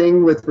same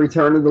thing with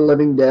Return of the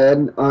Living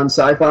Dead on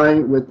Sci-Fi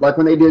with like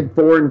when they did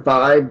 4 and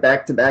 5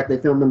 back to back. They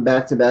filmed them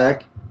back to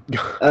back.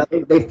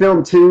 They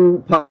filmed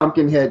 2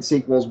 Pumpkinhead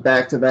sequels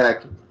back to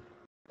back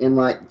in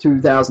like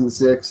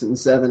 2006 and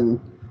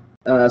 7.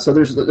 So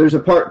there's a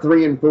part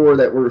 3 and 4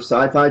 that were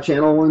Sci-Fi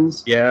Channel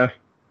ones. Yeah.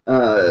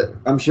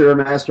 I'm sure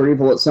Master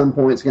Evil at some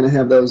point is going to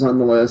have those on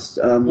the list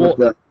with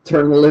the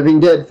Return of the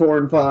Living Dead 4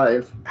 and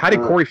 5. How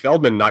did Corey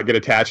Feldman not get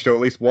attached to at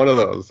least one of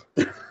those?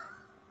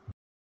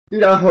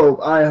 Dude, I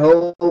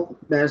hope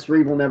Master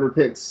Evil never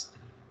picks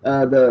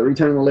the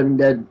Return of the Living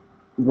Dead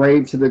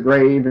Grave to the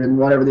Grave and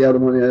whatever the other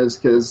one is,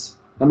 because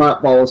I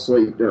might fall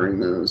asleep during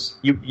those.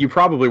 You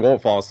probably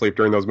won't fall asleep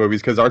during those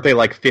movies because aren't they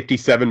like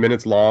 57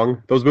 minutes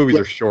long? Those movies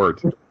are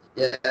short.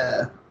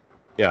 Yeah.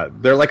 Yeah,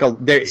 they're like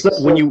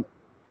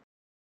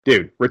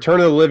Dude,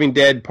 Return of the Living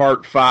Dead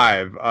Part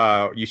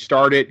 5, you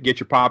start it, get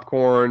your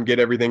popcorn, get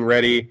everything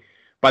ready.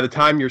 By the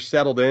time you're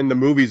settled in, the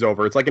movie's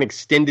over. It's like an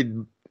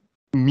extended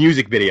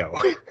music video.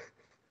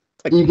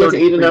 Like you get to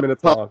eat enough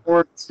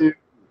popcorn to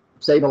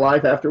save a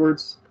life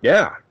afterwards?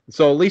 Yeah.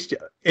 So at least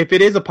if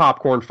it is a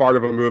popcorn fart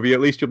of a movie,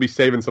 at least you'll be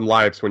saving some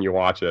lives when you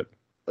watch it.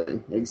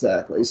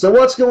 Exactly. So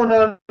what's going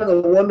on in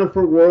the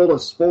wonderful world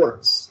of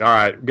sports? All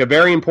right.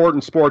 Very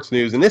important sports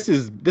news. And this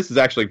is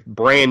actually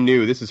brand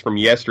new. This is from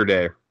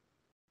yesterday.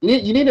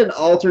 You need an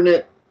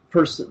alternate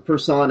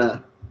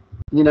persona.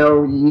 You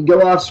know, you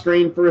go off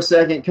screen for a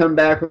second, come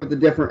back with a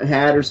different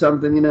hat or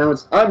something. You know,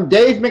 I'm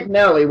Dave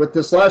McNally with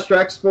the Slash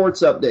Trax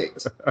Sports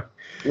updates.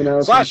 You know,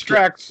 Slash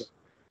Trax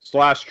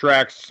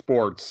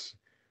Sports.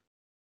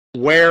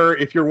 Where,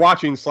 if you're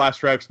watching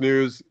Slash Trax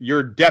News,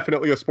 you're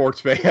definitely a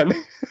sports fan.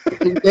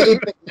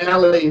 Dave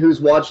McNally, who's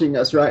watching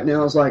us right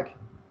now, is like,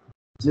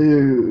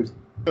 dude,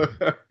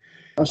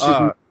 I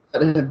should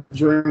have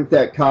drank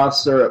that cough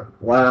syrup.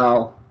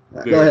 Wow.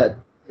 Dude. Go ahead.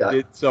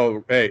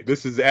 Hey,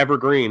 this is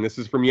evergreen. This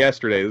is from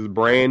yesterday. This is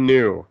brand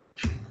new.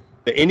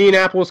 The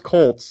Indianapolis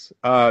Colts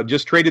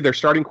just traded their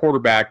starting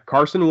quarterback,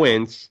 Carson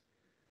Wentz,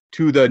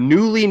 to the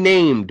newly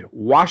named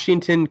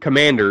Washington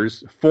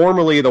Commanders,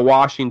 formerly the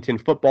Washington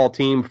football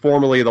team,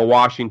 formerly the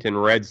Washington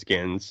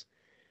Redskins.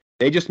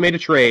 They just made a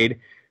trade.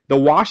 The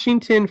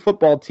Washington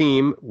football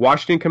team,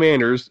 Washington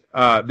Commanders,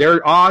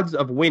 their odds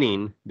of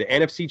winning the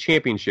NFC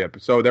Championship,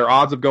 so their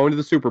odds of going to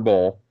the Super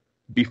Bowl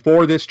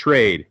before this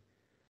trade,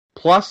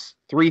 plus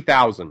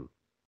 3,000.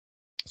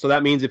 So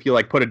that means if you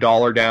put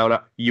 $1 down,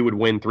 you would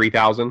win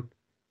 3,000,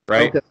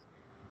 right? Okay.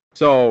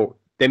 So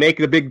they make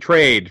the big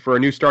trade for a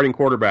new starting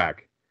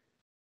quarterback,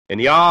 and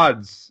the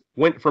odds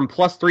went from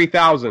plus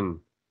 3,000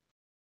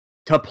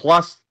 to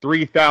plus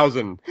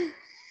 3,000.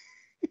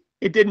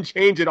 It didn't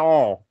change at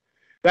all.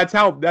 That's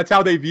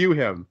how they view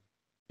him.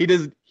 He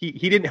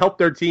didn't help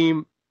their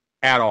team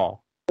at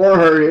all. Or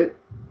hurt it.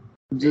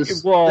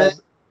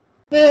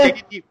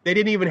 They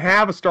didn't even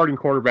have a starting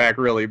quarterback,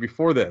 really,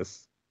 before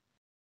this.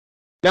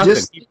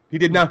 Nothing. He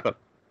did nothing.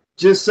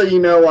 Just so you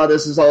know why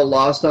this is all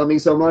lost on me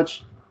so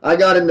much, I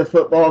got into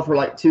football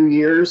for 2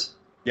 years.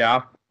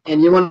 Yeah.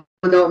 And you want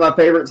to know what my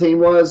favorite team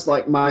was?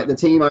 The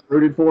team I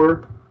rooted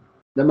for?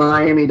 The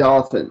Miami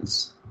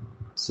Dolphins.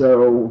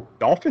 So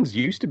Dolphins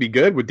used to be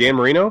good with Dan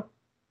Marino?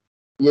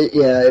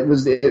 Yeah, it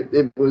was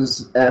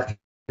after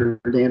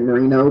Dan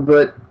Marino,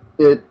 but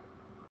they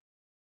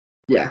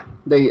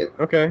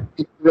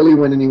didn't really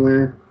went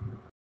anywhere.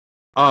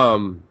 I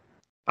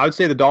would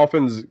say the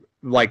Dolphins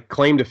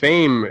claim to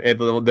fame.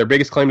 Their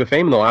biggest claim to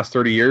fame in the last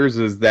 30 years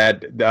is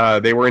that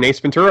they were in Ace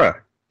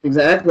Ventura.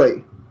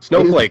 Exactly.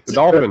 Snowflake, the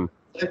Dolphin.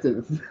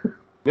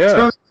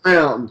 Yeah.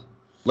 Around.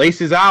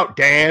 Laces out,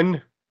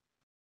 Dan.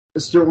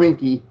 Mr.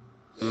 Winky.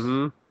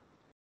 Mm-hmm.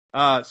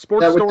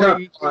 Sports that would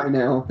story. Not fly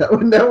now. That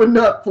would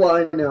not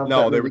fly now.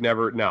 No, they would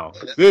never. No,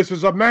 this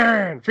is a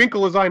man.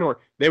 Finkel is Einhorn.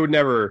 They would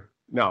never.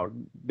 No,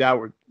 that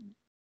would.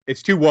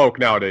 It's too woke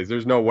nowadays.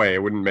 There's no way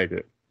it wouldn't make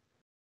it.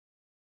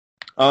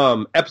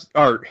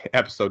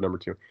 Episode number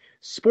 2.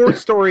 Sports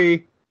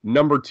story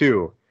number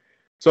 2.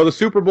 So the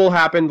Super Bowl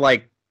happened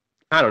I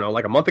don't know,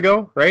 a month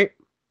ago, right?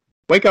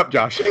 Wake up,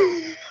 Josh.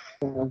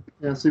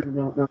 Yeah, Super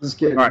Bowl. No, just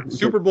kidding. All right,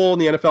 Super Bowl in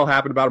the NFL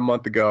happened about a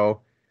month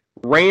ago.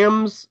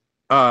 Rams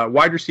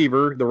wide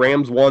receiver. The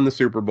Rams won the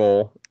Super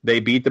Bowl. They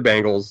beat the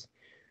Bengals.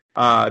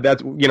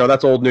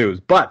 That's old news.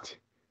 But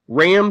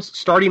Rams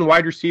starting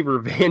wide receiver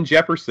Van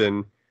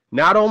Jefferson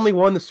not only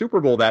won the Super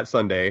Bowl that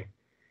Sunday,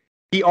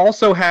 he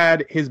also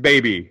had his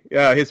baby.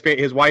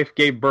 His wife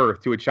gave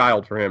birth to a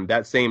child for him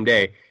that same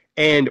day.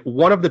 And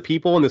one of the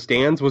people in the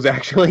stands was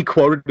actually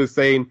quoted as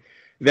saying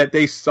that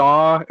they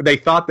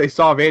thought they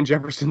saw Van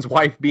Jefferson's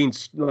wife being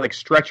like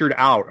stretchered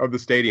out of the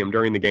stadium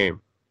during the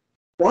game.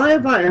 Why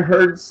have I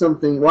heard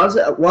something? Why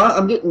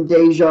I'm getting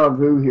deja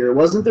vu here?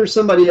 Wasn't there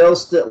somebody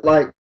else that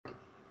like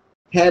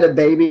had a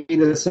baby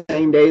the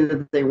same day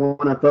that they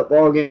won a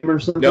football game or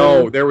something?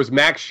 No, there was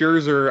Max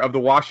Scherzer of the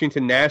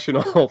Washington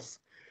Nationals.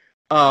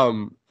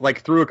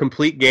 Like threw a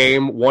complete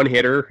game, one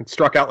hitter,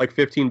 struck out like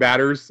 15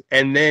 batters,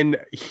 and then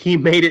he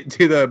made it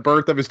to the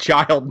birth of his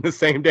child in the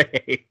same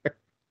day.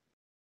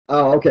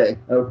 Oh,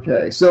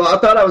 okay. So I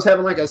thought I was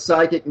having like a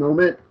psychic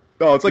moment.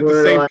 Oh, it's like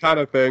the same kind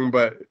of thing,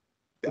 but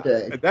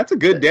okay. That's a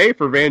good day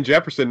for Van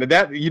Jefferson.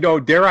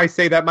 That, dare I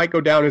say, that might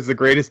go down as the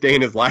greatest day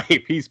in his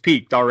life. He's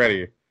peaked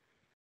already.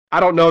 I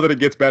don't know that it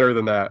gets better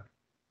than that.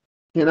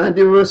 Can I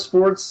do a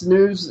sports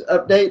news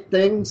update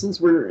thing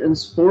since we're in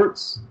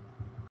sports?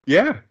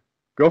 Yeah,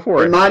 go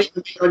for it. It might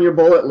even be on your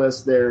bullet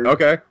list there.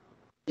 Okay.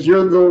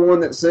 You're the one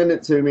that sent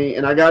it to me,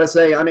 and I gotta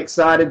say, I'm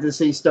excited to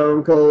see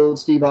Stone Cold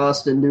Steve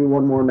Austin do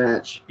one more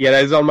match. Yeah,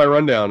 that is on my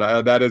rundown.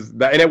 And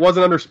it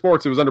wasn't under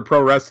sports; it was under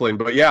pro wrestling.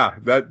 But yeah,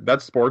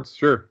 that's sports,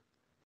 sure.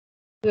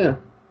 Yeah.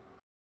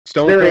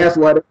 Very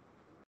athletic.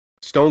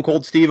 Stone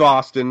Cold Steve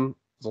Austin's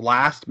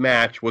last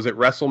match was at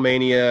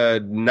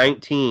WrestleMania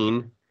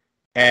 19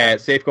 at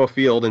Safeco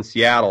Field in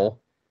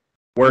Seattle,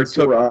 where it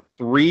took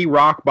 3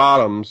 rock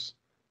bottoms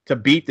to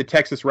beat the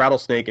Texas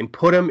Rattlesnake and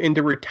put him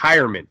into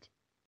retirement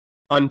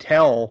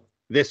until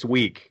this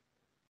week.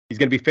 He's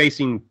going to be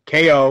facing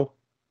KO,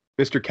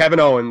 Mr. Kevin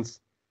Owens,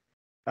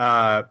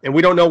 and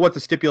we don't know what the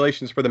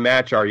stipulations for the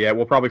match are yet.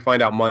 We'll probably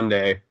find out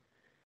Monday.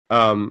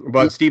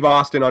 But Steve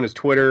Austin on his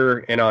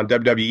Twitter and on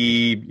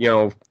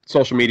WWE,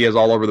 social media is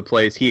all over the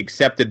place. He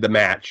accepted the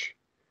match.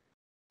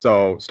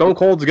 So Stone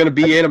Cold's going to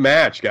be in a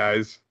match,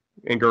 guys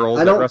and girls,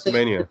 at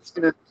WrestleMania.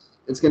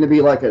 It's going to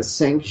be like a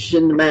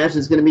sanctioned match.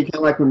 It's going to be kind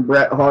of like when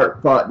Bret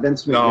Hart fought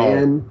Vince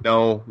McMahon.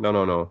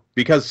 No.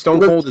 Because Stone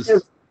Cold is...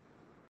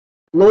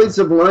 Lloyd's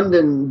of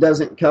London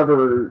doesn't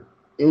cover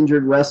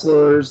injured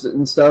wrestlers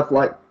and stuff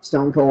like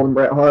Stone Cold and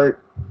Bret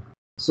Hart.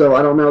 So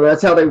I don't know.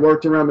 That's how they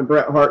worked around the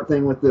Bret Hart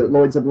thing with the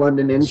Lloyd's of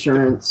London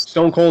insurance.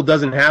 Stone Cold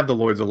doesn't have the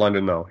Lloyd's of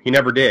London, though. He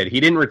never did. He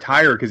didn't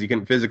retire because he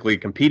couldn't physically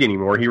compete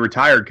anymore. He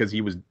retired because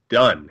he was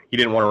done. He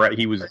didn't want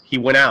to... He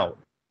went out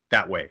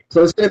that way.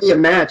 So it's going to be a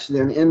match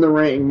then in the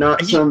ring,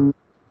 not some...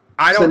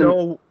 I don't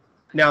know.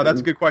 Now,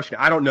 that's a good question.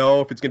 I don't know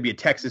if it's going to be a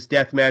Texas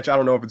death match. I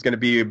don't know if it's going to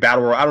be a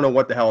battle royal. I don't know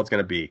what the hell it's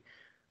going to be.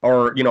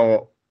 Or,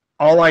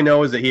 all I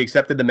know is that he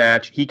accepted the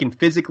match. He can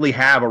physically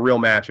have a real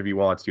match if he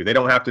wants to. They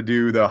don't have to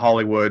do the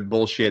Hollywood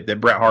bullshit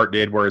that Bret Hart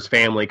did where his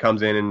family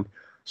comes in and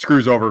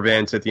screws over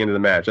Vince at the end of the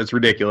match. That's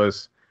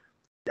ridiculous.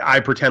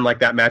 I pretend like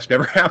that match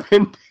never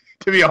happened,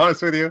 to be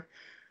honest with you.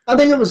 I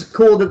think it was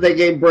cool that they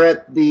gave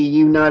Bret the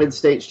United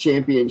States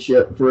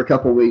Championship for a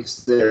couple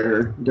weeks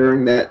there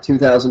during that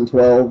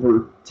 2012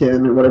 or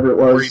 10 or whatever it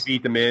was. Where he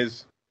beat The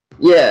Miz.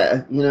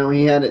 Yeah,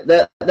 he had it.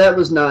 That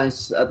was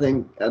nice. I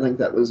think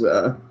that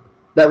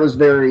was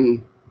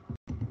very,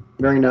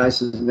 very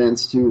nice of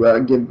Vince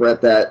to give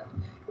Bret that.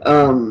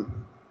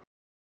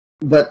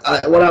 But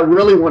what I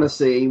really want to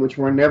see, which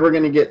we're never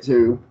going to get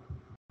to,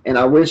 and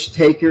I wish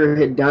Taker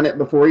had done it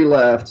before he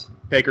left.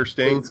 Taker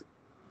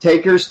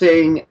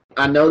Sting.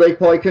 I know they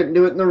probably couldn't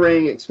do it in the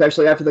ring,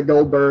 especially after the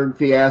Goldberg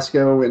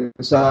fiasco in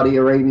Saudi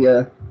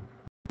Arabia.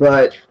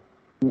 But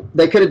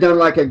they could have done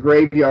like a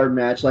graveyard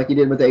match like he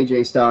did with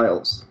AJ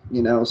Styles.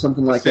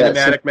 Something like that.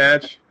 Cinematic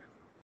match?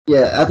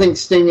 Yeah, I think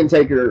Sting and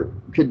Taker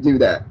could do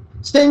that.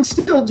 Sting's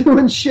still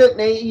doing shit in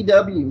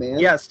AEW, man.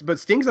 Yes, but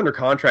Sting's under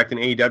contract in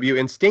AEW,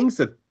 and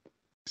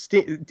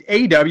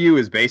AEW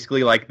is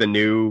basically like the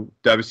new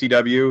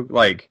WCW.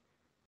 Like,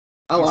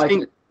 I like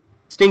it.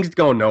 Sting's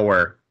going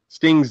nowhere.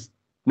 Sting's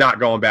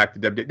not going back to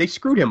WWE. They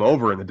screwed him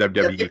over in the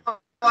WWE. They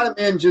brought him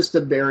in just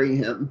to bury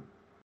him.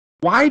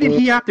 Why did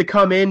he have to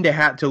come in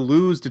to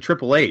lose to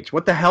Triple H?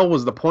 What the hell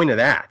was the point of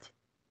that?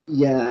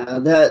 Yeah,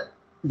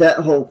 that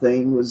whole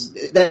thing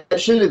that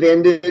should have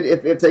ended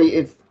if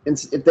they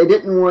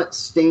didn't want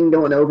Sting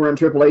going over on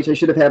Triple H. They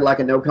should have had like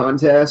a no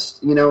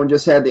contest, and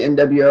just had the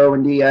NWO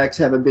and DX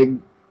have a big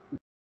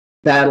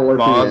battle at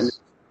the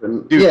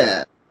end. Dude,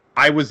 yeah,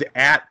 I was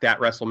at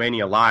that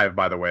WrestleMania live,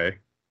 by the way.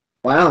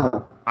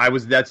 Wow.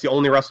 That's the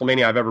only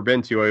WrestleMania I've ever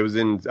been to. It was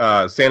in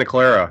Santa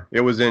Clara. It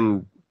was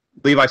in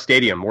Levi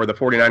Stadium where the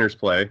 49ers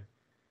play.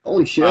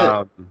 Holy shit.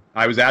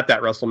 I was at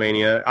that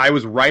WrestleMania. I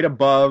was right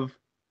above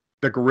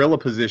the gorilla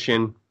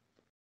position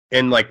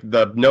in like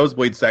the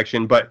nosebleed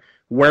section, but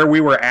where we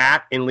were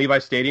at in Levi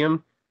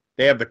Stadium,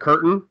 they have the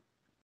curtain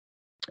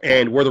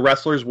and where the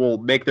wrestlers will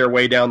make their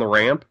way down the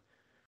ramp.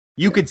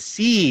 You could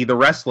see the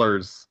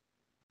wrestlers,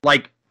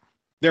 like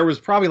there was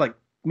probably like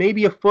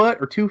maybe a foot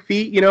or 2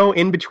 feet,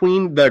 in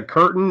between the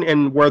curtain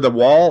and where the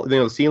wall,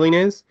 the ceiling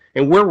is,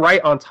 and we're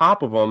right on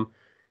top of them.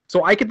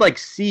 So I could like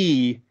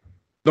see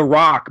The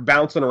Rock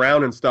bouncing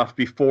around and stuff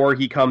before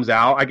he comes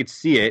out. I could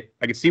see it.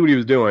 I could see what he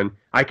was doing.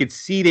 I could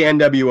see the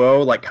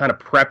NWO like kind of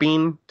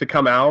prepping to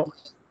come out.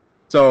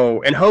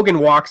 So, and Hogan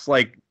walks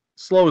like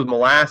slow as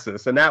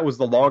molasses, and that was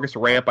the longest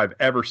ramp I've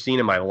ever seen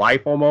in my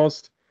life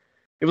almost.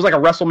 It was like a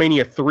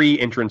WrestleMania 3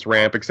 entrance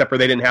ramp, except for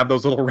they didn't have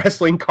those little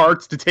wrestling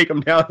carts to take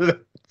them down to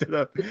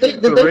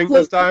the ring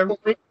this time.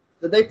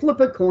 Did they flip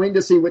a coin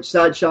to see which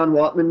side Sean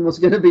Waltman was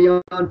going to be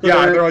on?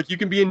 Yeah, they're like, you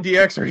can be in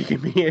DX or you can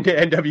be in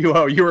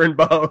NWO. You were in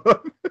both.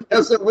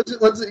 Yeah, so what's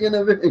it going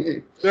to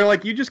be? They're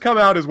like, you just come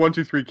out as 1,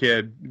 2, 3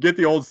 kid. Get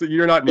the old.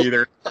 You're not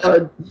neither.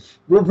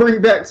 We'll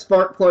bring back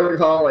Sparkplug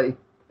Holly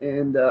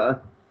and the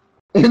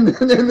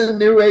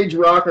New Age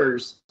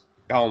Rockers.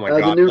 Oh my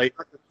God,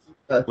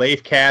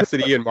 Leif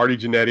Cassidy and Marty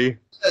Jannetty.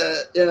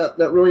 Yeah,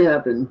 that really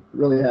happened.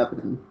 Really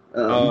happened.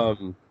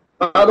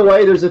 By the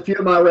way, there's a few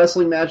of my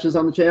wrestling matches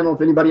on the channel. If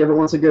anybody ever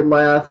wants a good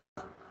laugh,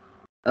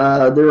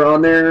 they're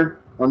on there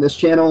on this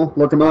channel.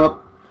 Look them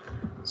up.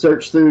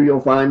 Search through, you'll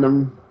find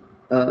them.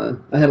 I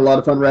had a lot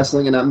of fun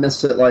wrestling, and I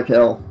missed it like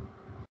hell.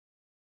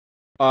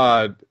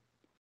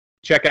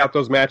 Check out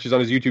those matches on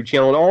his YouTube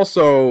channel. And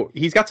also,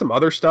 he's got some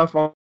other stuff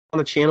on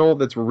the channel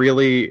that's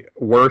really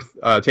worth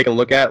taking a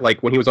look at.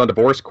 Like when he was on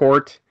Divorce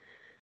Court.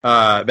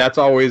 That's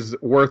always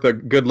worth a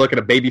good look at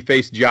a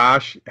babyface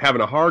Josh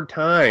having a hard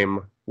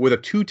time with a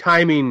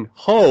two-timing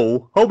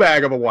hoe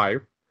bag of a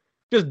wife,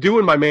 just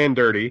doing my man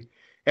dirty.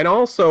 And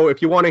also, if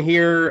you want to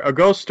hear a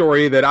ghost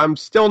story that I'm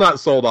still not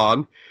sold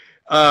on,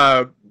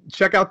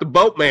 check out The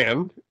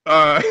Boatman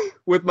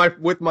with my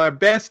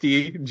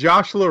bestie,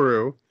 Josh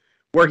LaRue,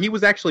 where he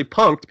was actually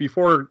punked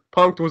before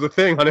punked was a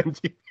thing on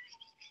MTV.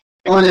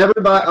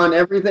 On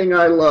everything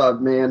I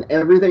love, man.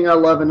 Everything I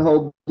love and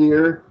hold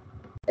dear.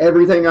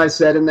 Everything I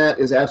said in that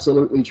is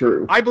absolutely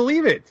true. I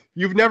believe it.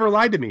 You've never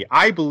lied to me.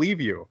 I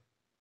believe you.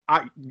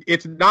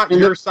 It's not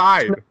your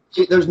side.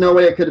 There's no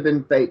way it could have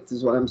been faked,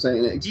 is what I'm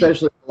saying,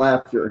 especially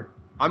laughter.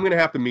 I'm going to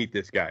have to meet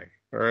this guy,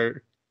 all right?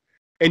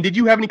 And did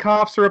you have any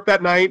cough syrup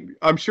that night?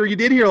 I'm sure you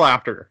did hear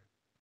laughter.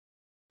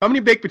 How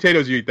many baked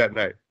potatoes did you eat that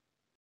night?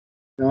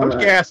 How much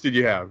gas did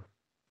you have?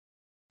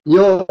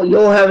 You'll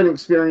have an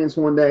experience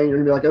one day, and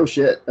you're going to be like, oh,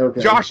 shit, okay.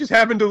 Josh is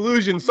having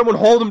delusions. Someone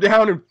hold him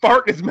down and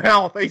fart in his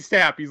mouth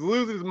ASAP. He's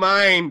losing his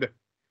mind.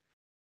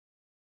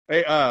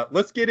 Hey,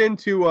 let's get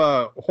into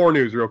horror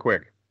news real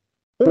quick.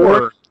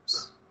 Horror.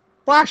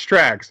 Slash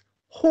Trax.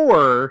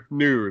 Horror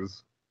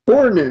news.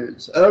 Horror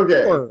news.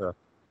 Okay. Horror.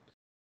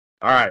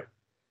 All right.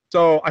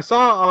 So I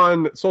saw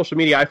on social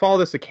media, I follow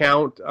this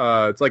account.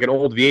 It's like an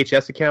old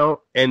VHS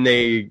account, and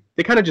they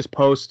kind of just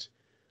post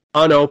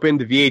unopened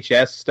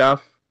VHS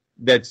stuff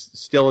that's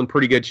still in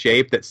pretty good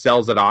shape that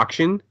sells at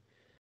auction.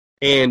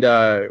 And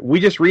we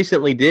just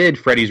recently did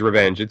Freddy's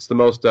Revenge. It's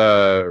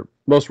the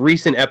most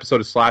recent episode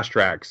of Slash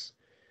Trax.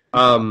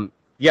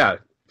 Yeah.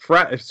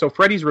 So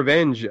Freddy's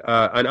Revenge,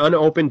 an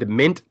unopened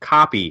mint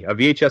copy, a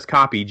VHS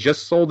copy,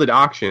 just sold at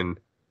auction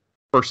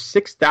for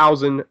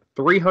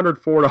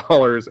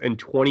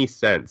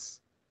 $6,304.20.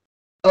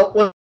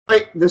 Oh,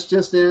 wait, this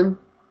just in?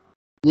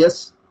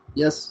 Yes.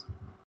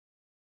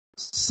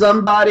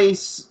 Somebody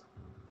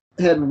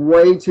had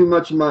way too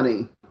much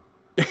money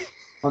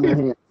on their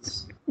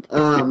hands.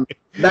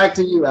 Back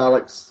to you,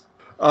 Alex.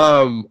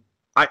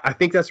 I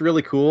think that's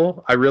really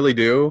cool. I really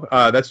do.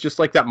 That's just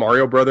like that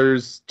Mario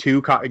Brothers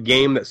 2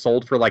 game that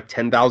sold for like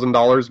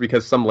 $10,000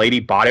 because some lady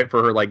bought it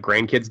for her like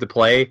grandkids to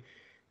play,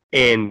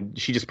 and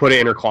she just put it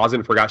in her closet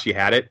and forgot she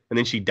had it, and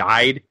then she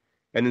died,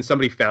 and then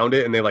somebody found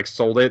it and they like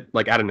sold it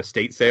like at an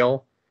estate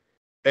sale.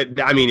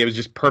 It was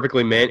just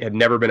perfectly mint, had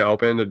never been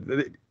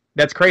opened.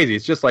 That's crazy.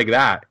 It's just like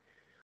that.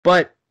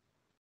 But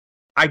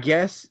I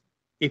guess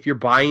if you're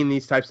buying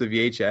these types of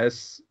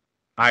VHS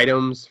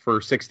items for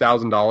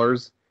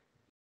 $6,000,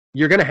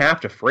 you're going to have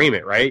to frame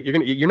it, right?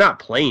 You're not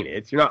playing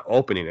it. You're not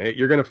opening it.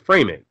 You're going to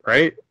frame it,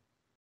 right?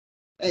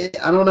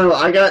 I don't know.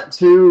 I got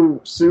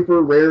 2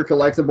 super rare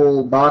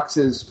collectible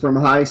boxes from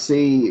High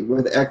C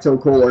with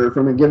Ecto Cooler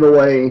from a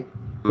giveaway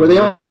where they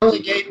only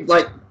gave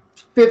like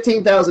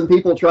 15,000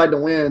 people tried to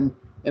win,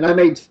 and I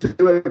made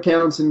 2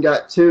 accounts and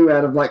got 2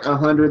 out of like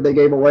 100 they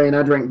gave away, and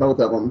I drank both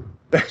of them.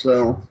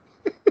 So,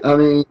 I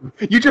mean...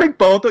 You drank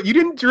both? You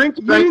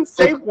didn't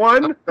save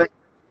one?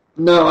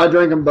 No, I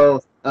drank them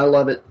both. I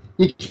love it.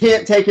 You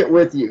can't take it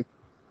with you.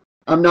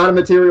 I'm not a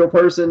material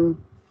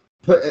person.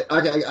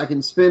 I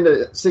can spend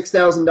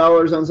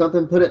 $6,000 on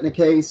something, put it in a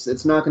case.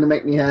 It's not going to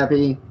make me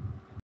happy.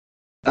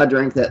 I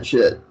drank that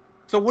shit.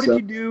 So what did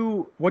you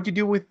do? What'd you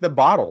do with the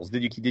bottles?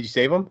 Did you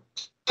save them?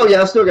 Oh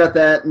yeah, I still got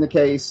that in the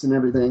case and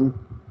everything.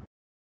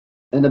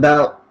 And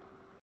about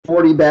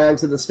 40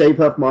 bags of the Stay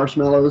Puft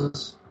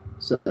marshmallows.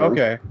 So.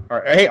 Okay.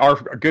 All right. Hey, our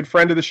good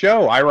friend of the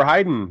show, Ira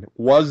Hayden,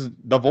 was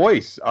the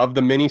voice of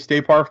the mini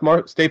Stay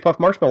Puft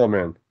Marshmallow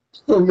Man.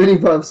 Oh, mini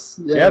puffs.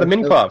 Yeah, the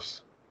mini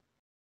puffs.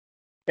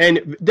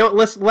 And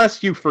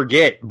lest you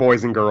forget,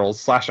 boys and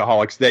girls,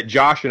 Slashaholics, that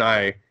Josh and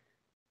I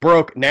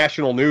broke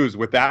national news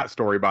with that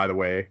story, by the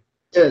way.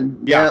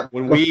 Yeah.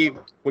 When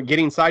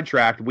getting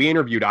sidetracked, we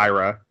interviewed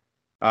Ira,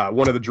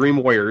 one of the Dream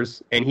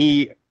Warriors, and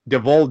he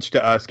divulged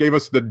to us, gave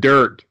us the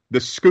dirt, the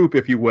scoop,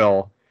 if you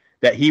will,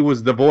 that he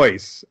was the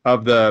voice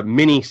of the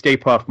mini Stay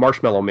Puft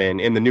Marshmallow Man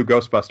in the new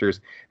Ghostbusters.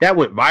 That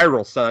went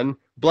viral, son.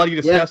 Bloody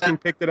Disgusting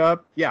picked it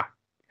up. Yeah.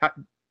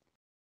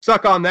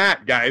 Suck on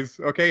that, guys.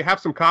 Okay, have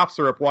some cough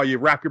syrup while you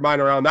wrap your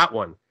mind around that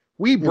one.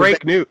 We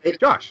break news.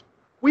 Josh,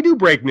 we do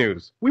break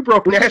news. We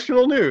broke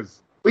national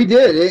news. We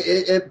did.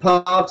 It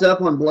popped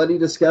up on Bloody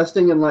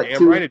Disgusting and like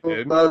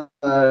horror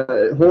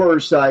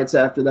sites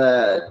after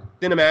that.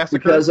 Cinemassacre.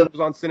 Because it was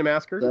on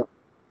Cinemassacre. So,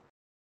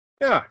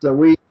 yeah. So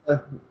we,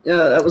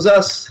 that was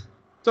us.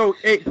 So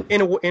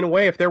in a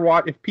way,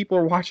 if people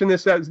are watching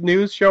this as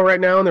news show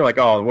right now and they're like,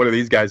 oh, what do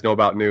these guys know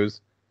about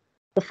news?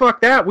 Well, fuck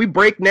that. We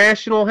break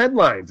national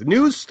headlines,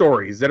 news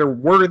stories that are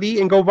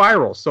worthy and go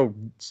viral. So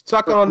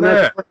suck on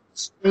that.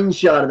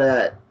 Screenshot of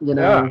that, you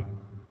know. Yeah.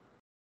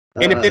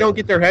 And if they don't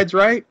get their heads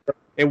right,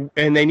 and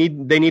they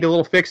need a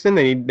little fixing,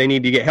 they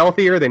need to get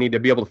healthier, they need to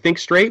be able to think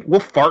straight, we'll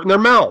fart in their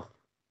mouth.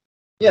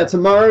 Yeah,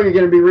 tomorrow you're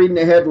going to be reading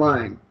a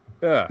headline.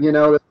 Yeah. You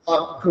know, that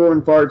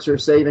popcorn farts are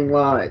saving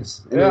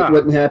lives. And it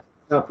wouldn't happen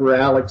for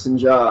Alex and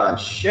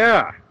Josh.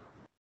 Yeah.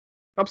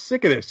 I'm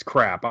sick of this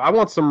crap. I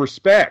want some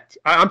respect.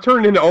 I'm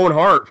turning into Owen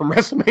Hart from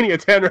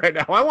WrestleMania 10 right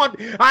now.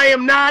 I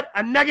am not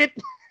a nugget.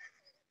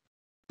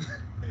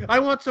 I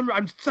want some.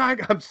 I'm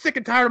sick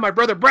and tired of my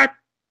brother Brett.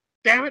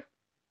 Damn it.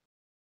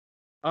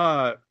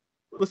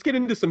 Let's get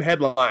into some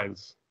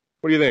headlines.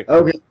 What do you think?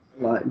 Okay,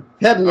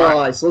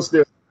 headlines. Let's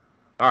do it.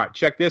 All right,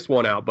 check this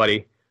one out,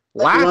 buddy.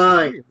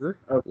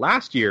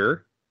 Last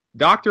year,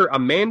 Dr.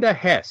 Amanda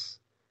Hess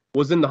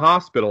was in the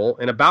hospital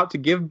and about to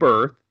give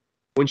birth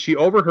when she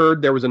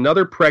overheard there was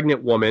another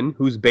pregnant woman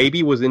whose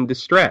baby was in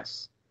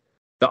distress.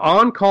 The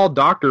on-call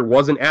doctor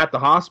wasn't at the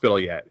hospital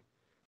yet.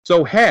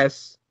 So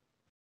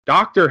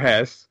Dr.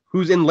 Hess,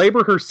 who's in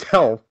labor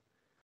herself,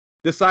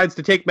 decides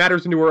to take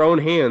matters into her own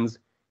hands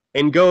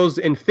and goes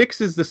and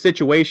fixes the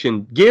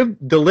situation,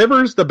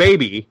 delivers the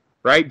baby,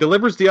 right?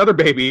 Delivers the other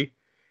baby,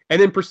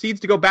 and then proceeds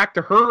to go back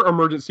to her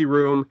emergency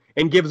room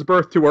and gives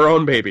birth to her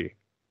own baby.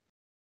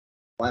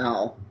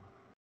 Wow.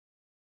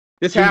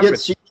 This happened.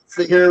 She gets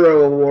the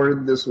hero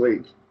award this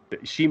week.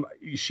 She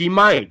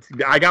might.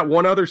 I got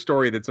one other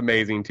story that's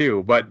amazing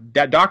too, but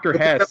that Dr.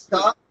 Hess.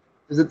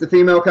 Is it the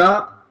female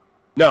cop?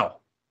 No.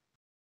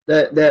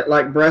 That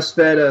like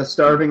breastfed a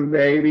starving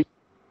baby?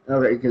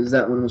 Okay, because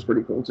that one was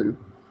pretty cool too.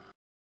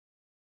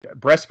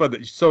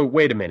 Breastfed. So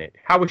wait a minute.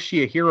 How is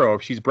she a hero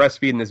if she's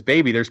breastfeeding this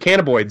baby? There's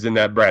cannabinoids in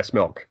that breast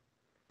milk.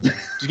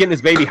 She's getting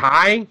this baby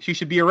high. She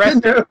should be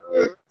arrested.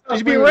 She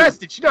should be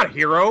arrested. She's not a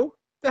hero. What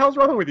the hell's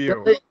wrong with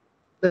you?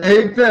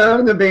 They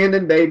found an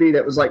abandoned baby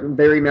that was like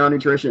very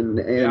malnutrition,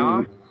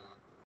 and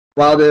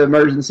while the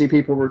emergency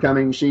people were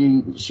coming,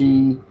 she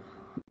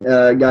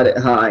got it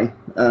high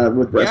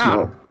with breast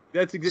milk.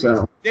 That's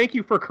exactly. Thank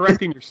you for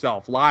correcting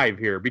yourself live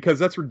here, because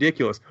that's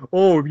ridiculous.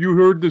 Oh, have you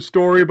heard the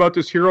story about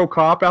this hero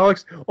cop,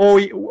 Alex? Oh,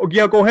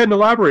 yeah, go ahead and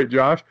elaborate,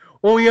 Josh.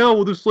 Oh, yeah,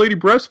 well, this lady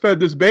breastfed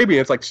this baby.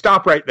 And it's like,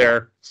 stop right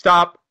there.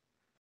 Stop.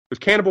 There's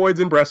cannabinoids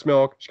in breast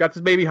milk. She got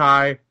this baby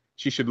high.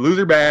 She should lose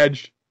her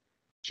badge.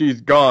 She's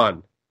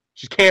gone.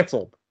 She's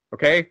canceled.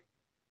 Okay?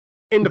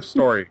 End of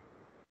story.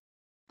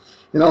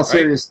 In all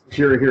seriousness,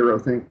 you're a hero.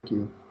 Thank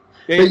you.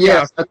 But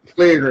yes, I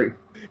completely agree.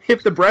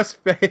 If the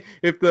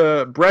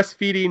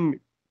breastfeeding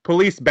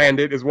police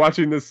bandit is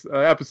watching this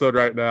episode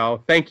right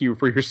now, thank you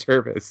for your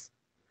service.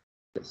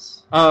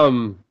 Yes.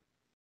 All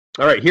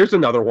right, here's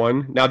another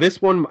one. Now this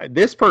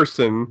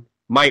person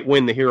might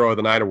win the Hero of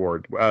the Night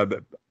award.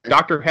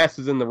 Dr. Hess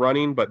is in the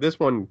running, but this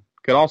one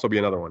could also be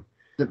another one.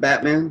 The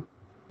Batman?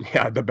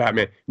 Yeah, the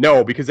Batman.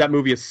 No, because that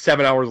movie is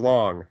 7 hours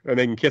long, and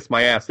they can kiss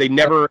my ass.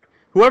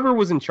 Whoever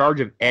was in charge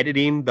of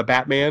editing the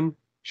Batman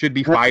should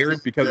be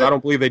fired, because I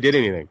don't believe they did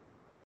anything.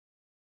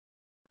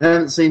 I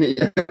haven't seen it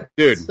yet.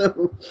 Dude,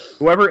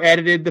 whoever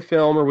edited the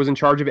film or was in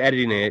charge of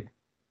editing it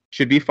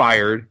should be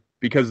fired,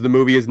 because the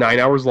movie is 9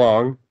 hours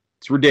long.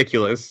 It's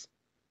ridiculous.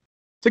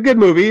 It's a good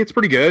movie. It's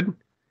pretty good.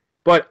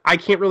 But I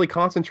can't really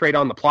concentrate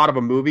on the plot of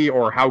a movie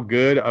or how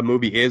good a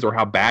movie is or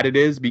how bad it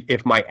is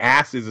if my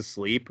ass is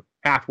asleep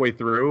halfway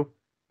through.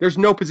 There's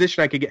no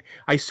position I could get.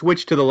 I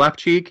switched to the left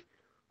cheek.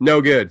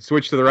 No good.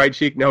 Switched to the right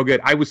cheek. No good.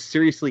 I was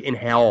seriously in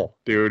hell,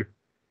 dude.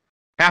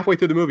 Halfway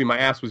through the movie, my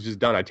ass was just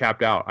done. I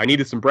tapped out. I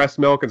needed some breast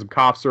milk and some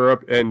cough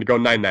syrup and go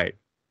night-night.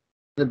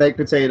 The baked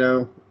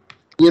potato.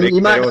 You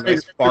might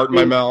nice fart in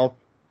my mouth.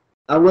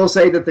 I will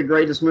say that the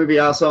greatest movie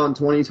I saw in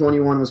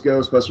 2021 was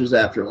Ghostbusters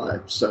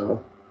Afterlife.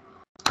 So,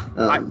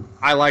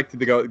 I liked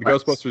the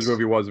Ghostbusters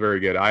movie was very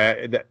good.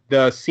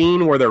 The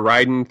scene where they're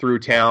riding through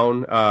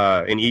town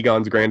and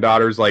Egon's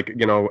granddaughter's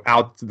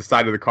out to the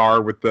side of the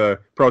car with the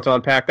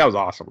proton pack, that was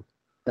awesome.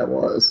 That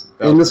was.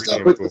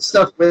 The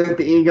stuff with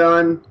the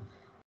Egon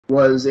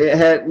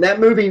that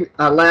movie.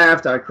 I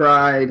laughed, I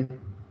cried.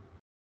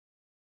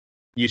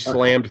 You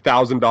slammed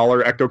 $1,000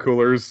 ecto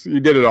coolers.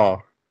 You did it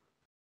all.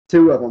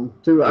 2 of them.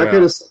 Yeah.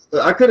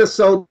 I could have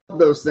sold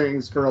those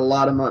things for a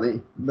lot of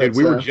money. And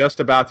we were just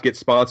about to get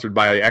sponsored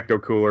by an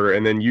ecto cooler,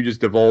 and then you just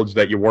divulged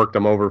that you worked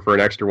them over for an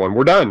extra one.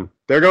 We're done.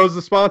 There goes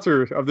the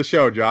sponsor of the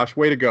show, Josh.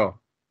 Way to go.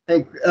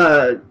 Hey,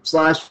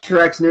 Slash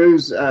Trax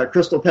News.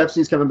 Crystal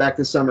Pepsi's coming back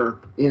this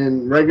summer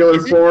in regular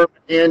form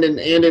and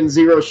in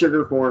zero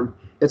sugar form.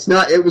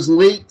 It was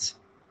leaked,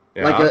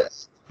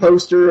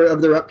 poster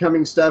of their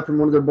upcoming stuff from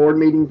one of their board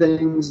meeting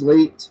things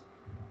leaked.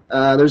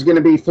 There's going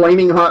to be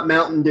Flaming Hot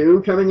Mountain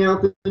Dew coming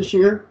out this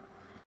year,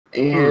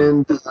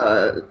 and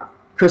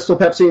Crystal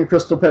Pepsi and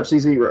Crystal Pepsi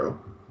Zero.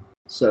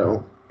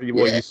 So,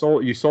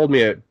 well, you sold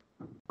me a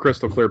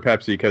Crystal Clear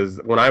Pepsi because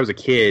when I was a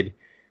kid,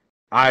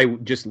 I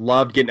just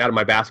loved getting out of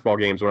my basketball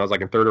games when I was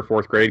like in 3rd or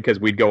 4th grade because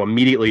we'd go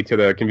immediately to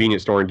the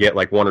convenience store and get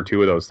like 1 or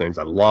 2 of those things.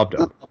 I loved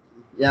them.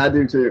 Yeah, I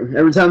do too.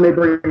 Every time they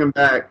bring them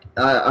back,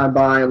 I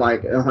buy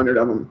like 100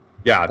 of them.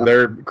 Yeah,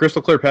 they're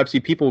Crystal Clear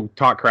Pepsi. People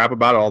talk crap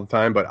about it all the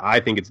time, but I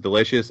think it's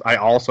delicious. I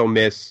also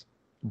miss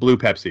Blue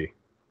Pepsi.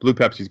 Blue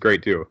Pepsi's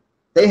great too.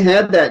 They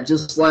had that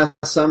just last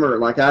summer.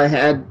 Like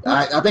I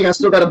think I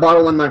still got a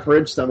bottle in my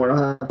fridge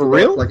somewhere. For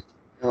real? Like,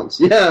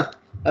 yeah,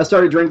 I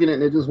started drinking it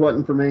and it just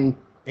wasn't for me.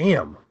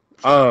 Damn.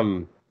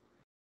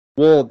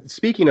 Well,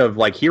 speaking of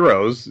like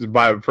heroes,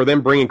 for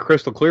them bringing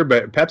Crystal Clear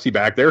Pepsi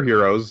back, they're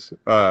heroes.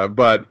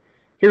 But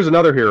here's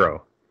another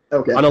hero.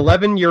 Okay. An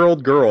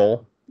 11-year-old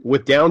girl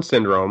with Down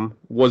syndrome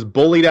was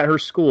bullied at her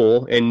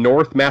school in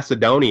North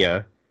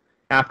Macedonia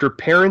after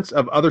parents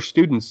of other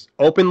students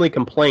openly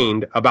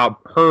complained about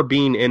her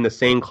being in the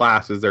same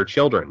class as their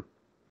children.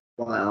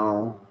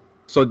 Wow.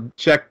 So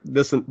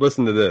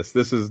listen to this.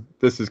 This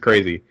is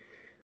crazy.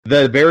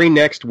 The very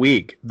next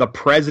week, the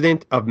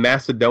president of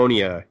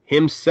Macedonia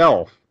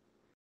himself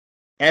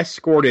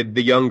escorted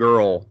the young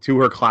girl to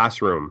her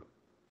classroom.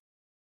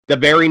 The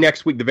very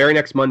next week, the very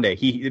next Monday,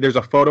 there's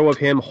a photo of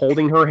him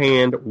holding her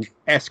hand,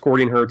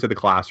 escorting her to the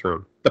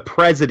classroom. The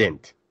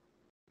president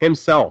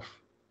himself.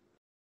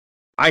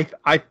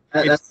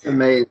 That's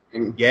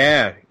amazing.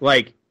 Yeah,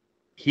 like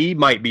he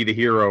might be the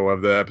hero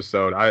of the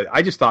episode.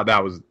 I just thought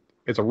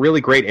it's a really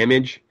great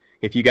image.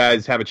 If you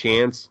guys have a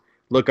chance,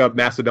 look up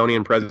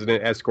Macedonian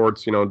president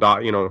escorts,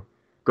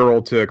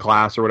 girl to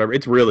class or whatever.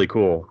 It's really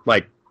cool.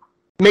 Like,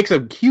 makes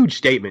a huge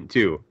statement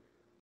too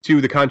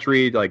to the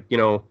country. Like,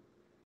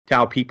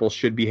 how people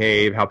should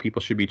behave, how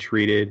people should be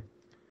treated.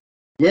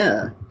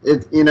 Yeah,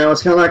 it's kind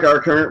of like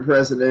our current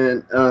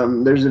president.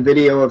 There's a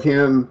video of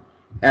him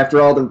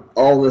after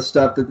all the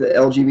stuff that the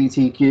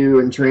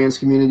LGBTQ and trans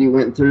community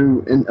went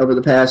through over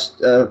the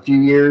past few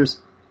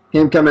years.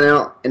 Him coming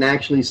out and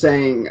actually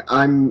saying,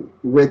 "I'm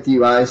with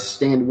you. I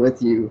stand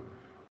with you."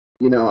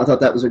 I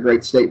thought that was a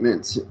great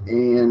statement,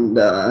 and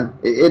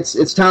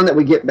it's time that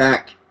we get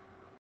back.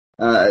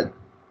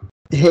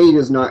 Hate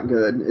is not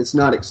good. It's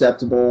not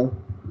acceptable.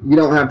 You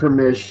don't have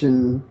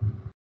permission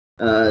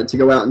to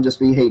go out and just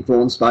be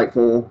hateful and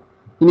spiteful.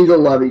 You need to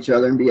love each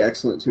other and be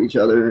excellent to each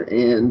other.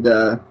 And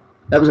that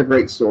was a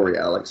great story,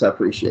 Alex. I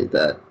appreciate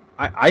that.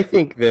 I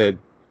think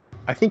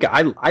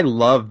I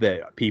love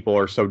that people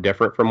are so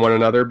different from one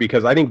another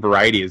because I think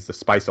variety is the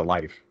spice of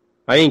life.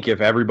 I think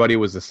if everybody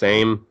was the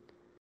same,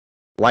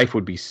 life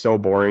would be so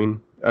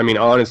boring. I mean,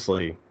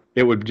 honestly,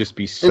 it would just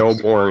be so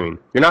boring.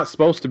 You're not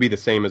supposed to be the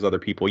same as other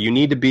people. You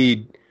need to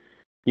be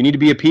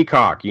a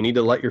peacock. You need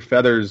to let your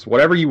feathers,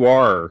 whatever you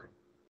are,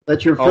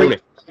 let your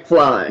freak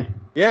fly.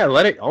 Yeah,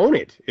 own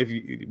it.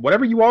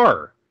 Whatever you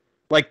are,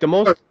 like the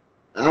most.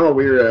 I'm a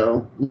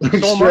weirdo.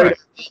 So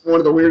one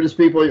of the weirdest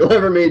people you'll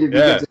ever meet.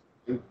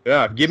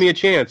 Yeah, give me a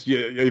chance.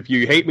 If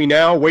you hate me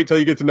now, wait till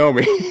you get to know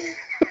me.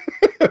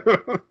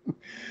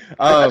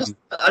 I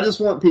just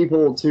want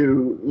people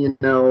to,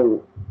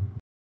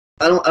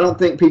 I don't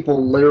think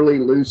people literally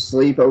lose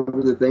sleep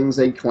over the things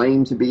they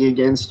claim to be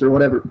against or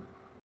whatever.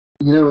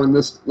 And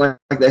this, like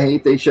the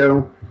hate they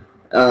show.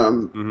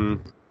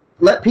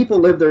 Let people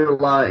live their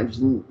lives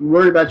and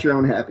worry about your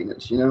own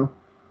happiness.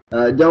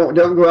 Don't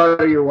go out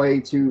of your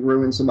way to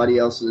ruin somebody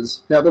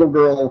else's. That little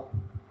girl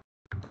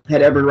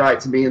had every right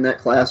to be in that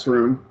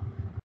classroom,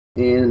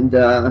 and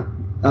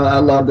I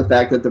love the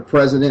fact that the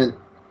president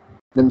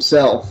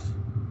himself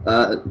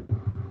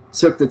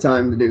took the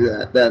time to do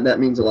that. That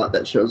means a lot.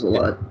 That shows a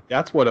lot.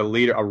 That's what a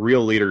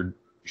real leader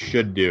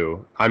should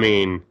do. I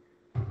mean,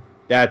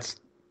 that's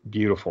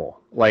beautiful.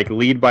 Like,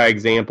 lead by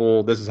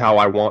example. This is how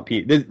I want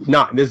people.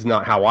 This is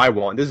not how I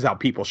want. This is how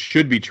people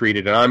should be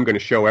treated, and I'm going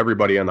to show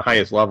everybody on the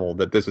highest level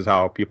that this is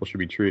how people should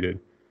be treated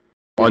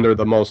under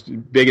the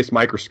biggest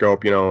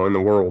microscope, in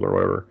the world or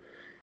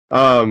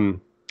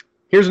whatever.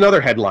 Here's another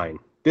headline.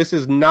 This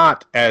is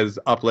not as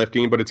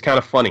uplifting, but it's kind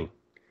of funny.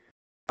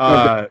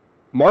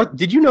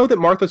 Did you know that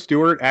Martha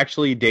Stewart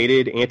actually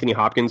dated Anthony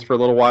Hopkins for a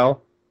little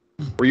while?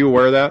 Were you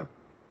aware of that?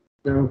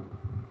 No.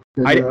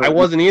 I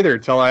wasn't either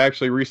until I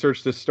actually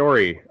researched this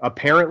story.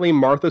 Apparently,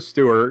 Martha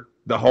Stewart,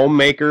 the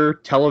homemaker,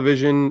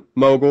 television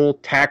mogul,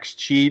 tax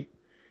cheat,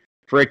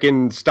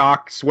 frickin'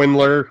 stock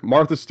swindler,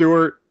 Martha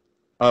Stewart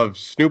of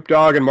Snoop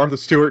Dogg and Martha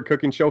Stewart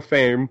cooking show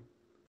fame,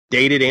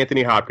 dated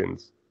Anthony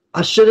Hopkins.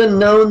 I should have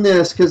known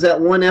this because that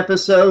one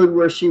episode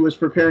where she was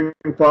preparing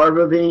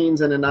fava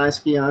beans and a nice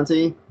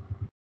Chianti.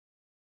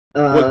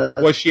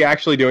 Was she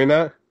actually doing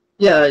that?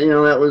 Yeah,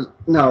 that was...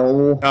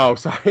 No. Oh,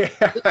 sorry.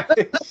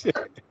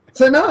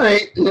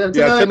 Tonight.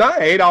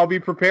 Tonight I'll be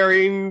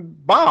preparing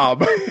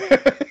Bob.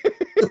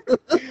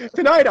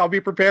 Tonight I'll be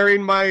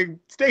preparing my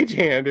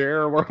stagehand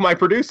here, or my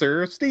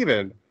producer,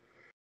 Steven.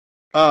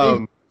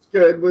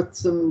 Good with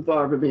some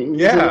fava beans.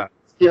 Yeah.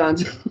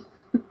 John's.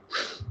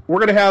 We're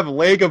gonna have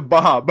leg of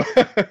Bob.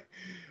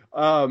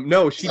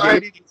 No, she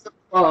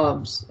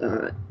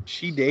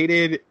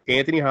dated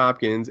Anthony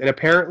Hopkins, and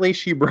apparently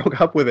she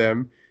broke up with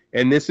him.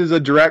 And this is a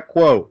direct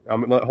quote.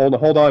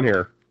 Hold on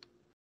here.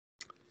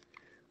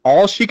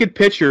 All she could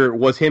picture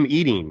was him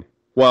eating.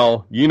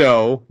 Well,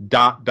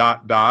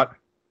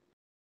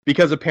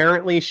 because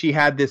apparently she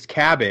had this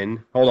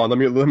cabin. Hold on, let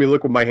me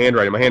look with my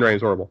handwriting. My handwriting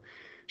is horrible.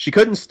 She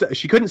couldn't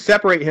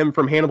separate him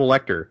from Hannibal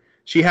Lecter.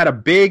 She had a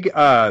big,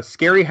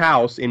 scary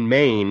house in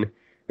Maine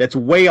that's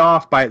way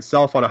off by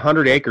itself on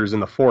 100 acres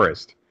in the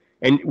forest.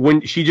 And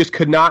when she just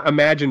could not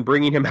imagine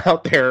bringing him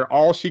out there,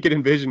 all she could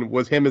envision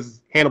was him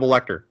as Hannibal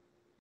Lecter.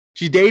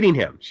 She's dating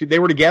him. They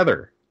were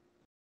together.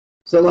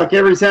 So, like,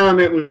 every time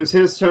it was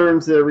his turn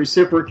to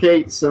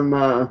reciprocate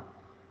some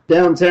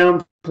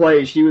downtown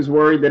play, she was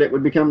worried that it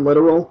would become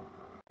literal?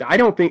 I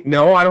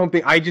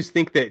just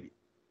think that,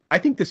 I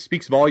think this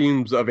speaks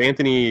volumes of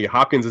Anthony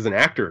Hopkins as an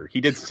actor. He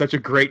did such a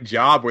great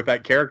job with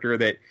that character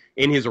that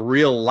in his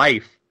real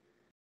life,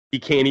 he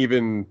can't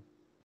even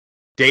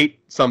date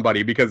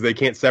somebody because they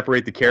can't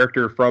separate the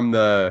character from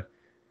the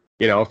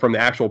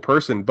actual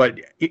person. But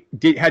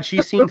had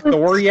she seen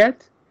Thor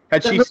yet?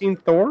 Had she seen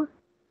Thor?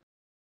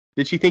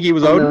 Did she think he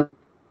was Odin?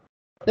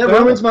 That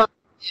ruins my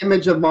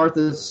image of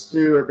Martha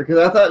Stewart, because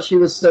I thought she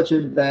was such a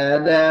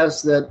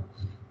badass that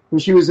when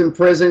she was in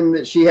prison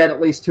that she had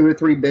at least 2 or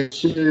 3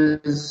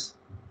 bitches.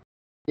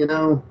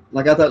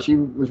 Like, I thought she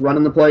was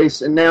running the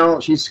place, and now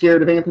she's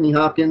scared of Anthony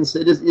Hopkins.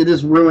 It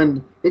is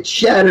ruined. It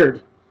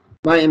shattered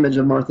my image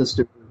of Martha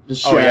Stewart.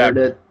 Just shattered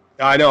it.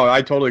 I know.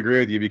 I totally agree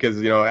with you because,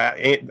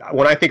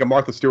 when I think of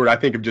Martha Stewart, I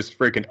think of just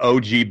freaking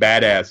OG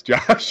badass,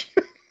 Josh.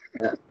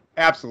 Yeah.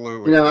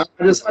 Absolutely. I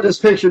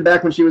just pictured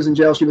back when she was in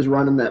jail, she was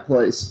running that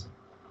place.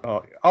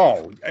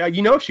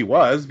 She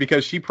was,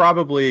 because she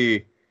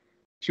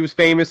was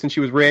famous and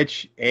she was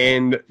rich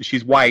and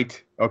she's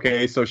white.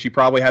 Okay, so she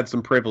probably had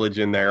some privilege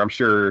in there. I'm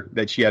sure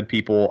that she had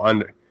people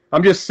under.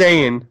 I'm just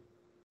saying,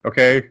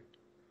 okay?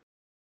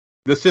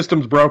 The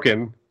system's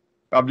broken.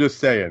 I'm just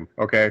saying,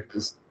 okay?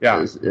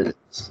 Yeah.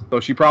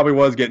 So she probably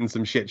was getting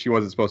some shit she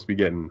wasn't supposed to be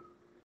getting,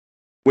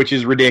 which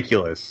is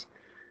ridiculous.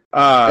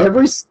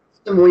 Every system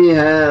we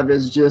have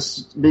is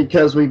just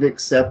because we've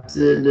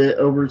accepted it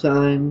over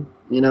time.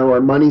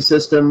 Our money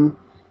system,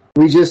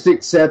 we just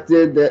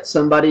accepted that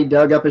somebody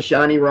dug up a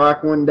shiny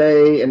rock one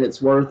day and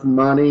it's worth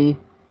money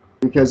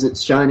because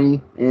it's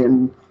shiny,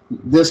 and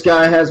this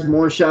guy has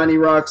more shiny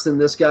rocks than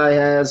this guy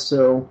has,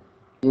 so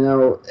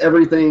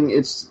everything,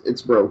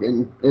 it's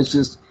broken. It's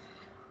just,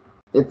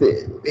 if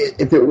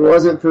it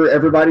wasn't for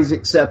everybody's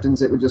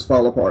acceptance, it would just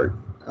fall apart.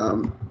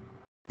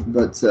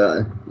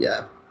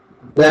 Yeah,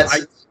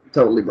 that's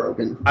totally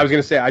broken. I was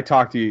going to say, I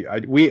talked to you.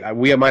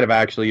 We might have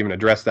actually even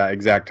addressed that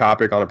exact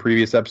topic on a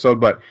previous episode,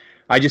 but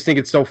I just think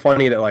it's so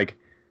funny that, like,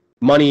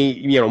 money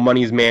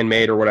is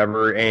man-made or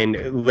whatever, and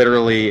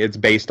literally it's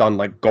based on,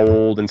 like,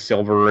 gold and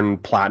silver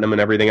and platinum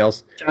and everything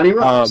else. Shiny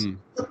rocks.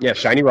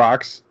 Shiny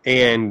rocks.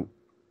 And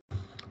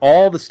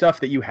all the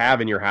stuff that you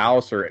have in your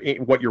house, or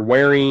what you're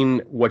wearing,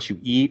 what you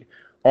eat,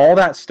 all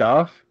that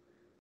stuff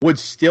would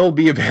still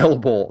be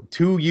available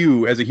to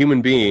you as a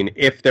human being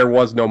if there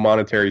was no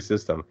monetary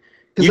system.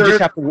 You just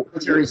have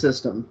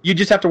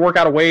to work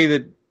out a way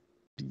that,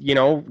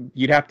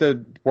 you'd have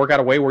to work out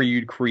a way where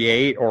you'd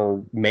create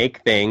or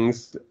make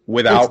things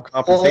without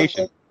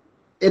compensation.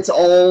 It's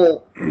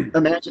all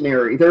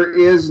imaginary. There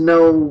is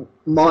no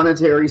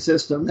monetary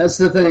system. That's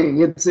the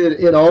thing.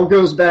 It all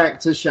goes back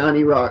to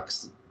shiny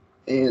rocks,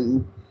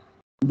 and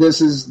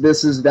this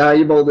is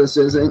valuable. This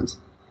isn't.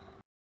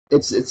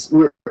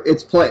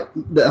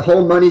 The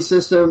whole money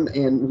system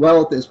and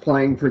wealth is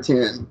playing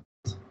pretend.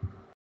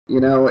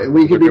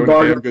 We could be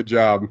bargaining. Good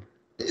job.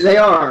 They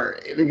are,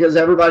 because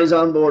everybody's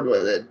on board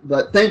with it.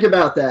 But think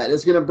about that.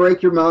 It's going to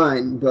break your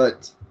mind.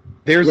 But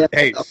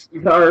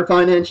our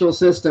financial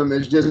system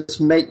is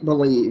just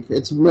make-believe.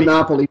 It's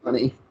monopoly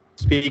money.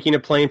 Speaking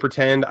of playing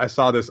pretend, I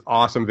saw this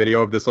awesome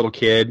video of this little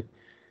kid.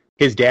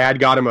 His dad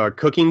got him a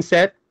cooking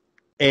set,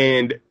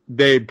 and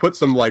they put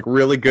some, like,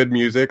 really good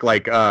music,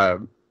 like,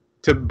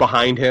 to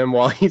behind him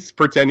while he's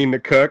pretending to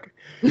cook.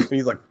 And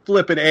he's, like,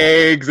 flipping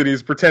eggs, and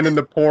he's pretending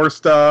to pour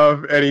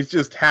stuff, and he's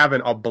just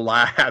having a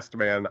blast,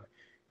 man.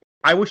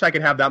 I wish I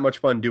could have that much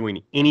fun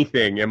doing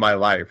anything in my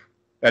life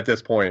at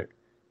this point.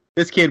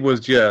 This kid was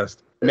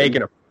just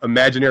making an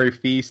imaginary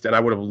feast, and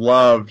I would have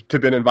loved to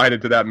have been invited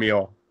to that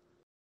meal.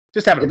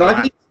 Just having a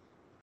blast.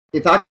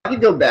 If I could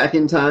go back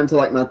in time to,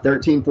 like, my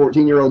 13,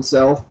 14-year-old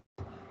self,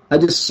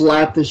 I'd just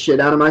slap the shit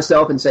out of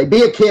myself and say,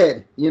 be a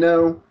kid,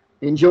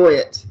 enjoy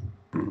it.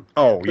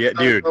 Oh, yeah,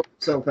 dude.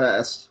 So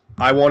fast.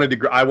 I wanted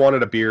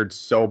a beard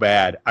so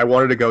bad. I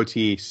wanted a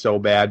goatee so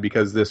bad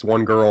because this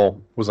one girl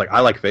was like,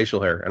 I like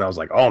facial hair. And I was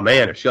like, oh,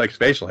 man, if she likes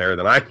facial hair,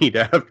 then I need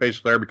to have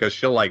facial hair because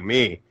she'll like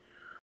me.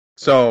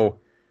 So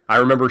I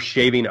remember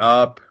shaving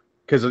up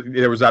because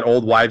there was that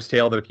old wives'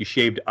 tale that if you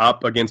shaved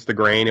up against the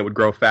grain, it would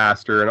grow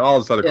faster and all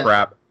this other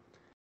crap.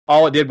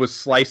 All it did was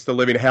slice the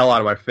living hell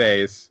out of my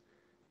face.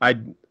 I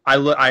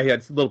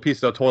had little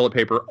pieces of toilet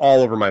paper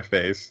all over my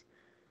face.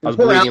 I was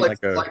poor bleeding Alex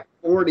like is like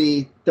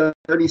 40,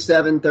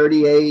 37,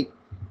 38,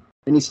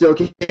 and he still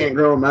can't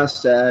grow a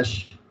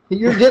mustache.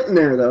 You're getting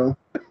there, though.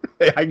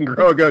 I can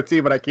grow a goatee,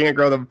 but I can't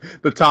grow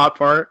the top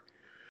part.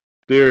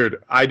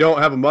 Dude, I don't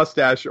have a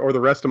mustache or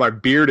the rest of my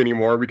beard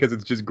anymore because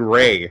it's just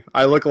gray.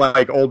 I look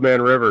like Old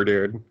Man River,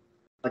 dude.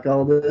 Like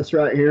all this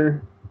right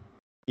here.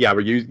 Yeah,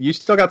 but you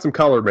still got some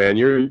color, man.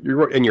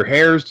 You're and your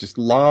hair's just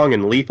long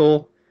and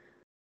lethal.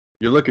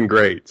 You're looking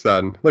great,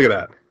 son. Look at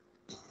that.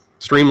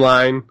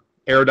 Streamline,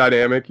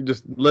 aerodynamic. You're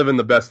just living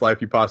the best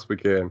life you possibly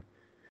can.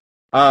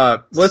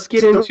 Let's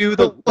get into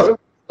the...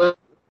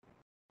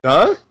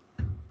 Huh?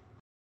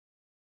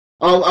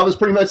 Oh, I was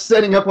pretty much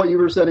setting up what you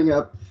were setting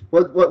up.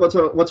 What's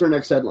our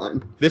next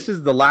headline? This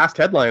is the last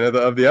headline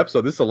of the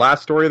episode. This is the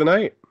last story of the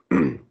night.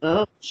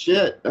 Oh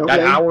shit! Okay. That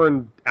hour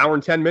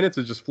and 10 minutes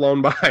has just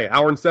flown by.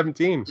 Hour and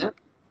 17. Yep.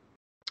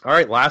 All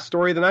right, last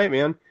story of the night,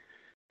 man.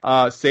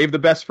 Save the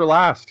best for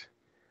last.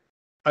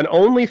 An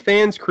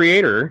OnlyFans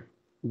creator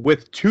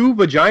with 2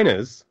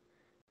 vaginas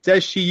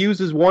says she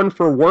uses one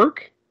for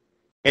work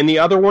and the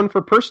other one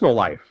for personal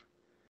life.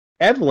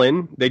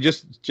 Evelyn, they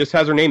just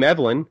has her name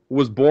Evelyn,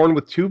 was born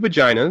with 2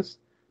 vaginas,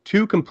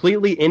 2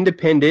 completely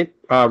independent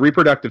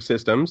reproductive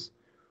systems.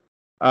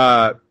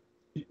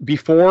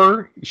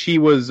 Before she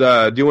was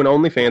doing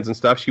OnlyFans and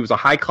stuff, she was a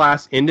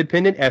high-class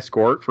independent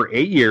escort for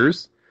 8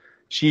 years.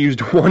 She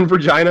used one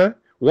vagina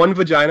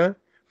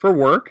for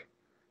work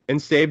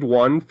and saved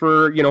one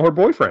for, her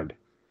boyfriend.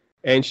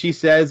 And she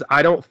says,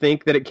 I don't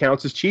think that it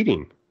counts as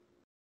cheating.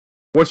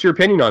 What's your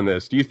opinion on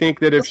this? Do you think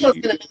that if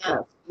she...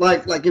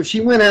 Like if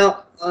she went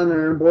out on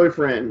her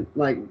boyfriend,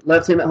 like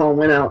left him at home,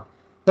 went out,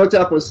 hooked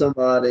up with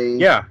somebody.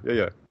 Yeah.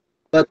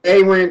 But they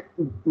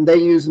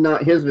used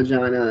not his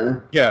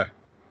vagina. Yeah.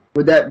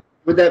 Would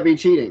that be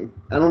cheating?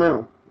 I don't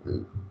know.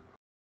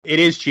 It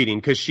is cheating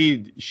because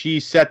she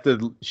set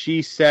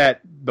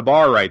the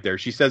bar right there.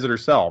 She says it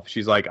herself.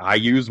 She's like, I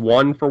use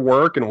one for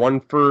work and one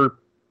for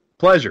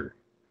pleasure.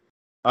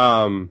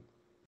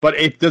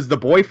 But does the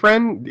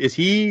boyfriend, is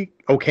he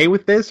okay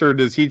with this, or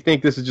does he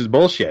think this is just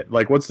bullshit?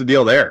 Like, what's the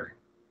deal there?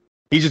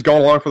 He's just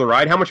going along for the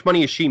ride. How much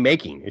money is she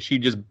making? Is she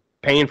just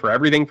paying for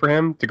everything for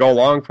him to go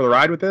along for the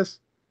ride with this? Is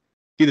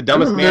he the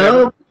dumbest man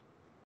ever?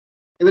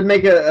 It would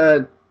make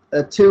a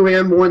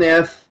 2M,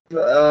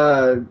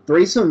 1F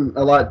threesome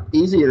a lot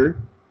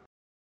easier.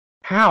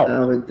 How?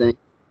 I would think.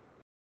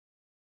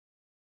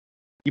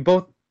 You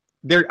both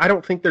there. I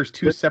don't think there's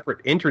 2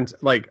 separate entrances.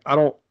 Like,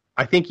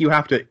 I think you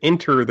have to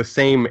enter the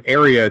same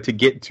area to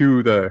get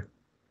to the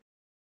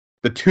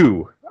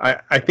 2.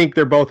 I think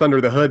they're both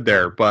under the hood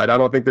there, but I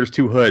don't think there's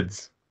 2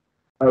 hoods.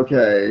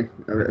 Okay.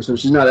 So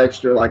she's not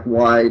extra like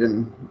wide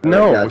and...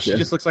 No, gotcha. She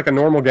just looks like a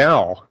normal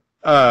gal.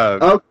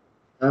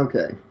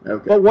 Okay.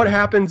 Well, what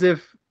happens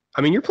if...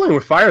 I mean, you're playing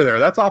with fire there.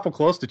 That's awful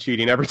close to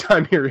cheating every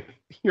time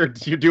you're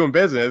doing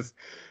business.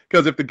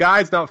 Because if the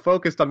guy's not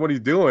focused on what he's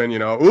doing,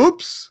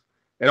 oops,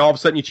 and all of a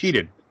sudden you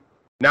cheated.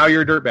 Now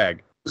you're a dirtbag.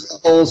 The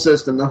whole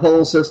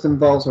system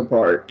falls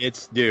apart.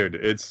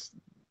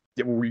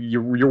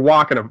 You're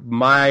walking a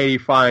mighty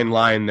fine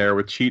line there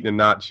with cheating and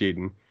not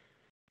cheating.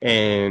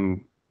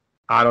 And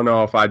I don't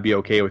know if I'd be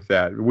okay with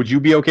that. Would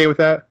you be okay with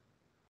that?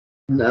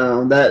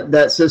 No,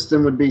 that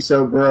system would be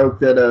so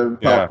broke that a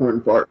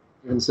popcorn fart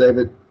can save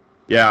it.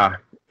 Yeah.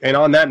 And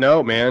on that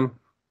note, man,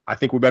 I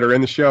think we better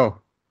end the show.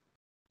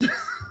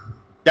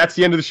 That's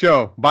the end of the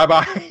show.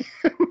 Bye-bye.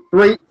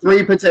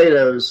 three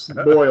potatoes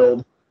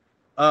boiled.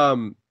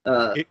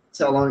 That's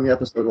how long the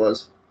episode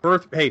was.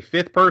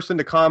 Fifth person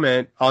to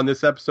comment on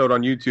this episode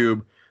on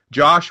YouTube,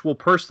 Josh will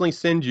personally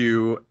send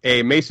you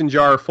a mason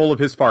jar full of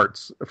his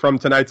farts from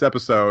tonight's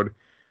episode.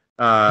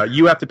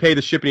 You have to pay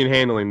the shipping and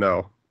handling,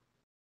 though.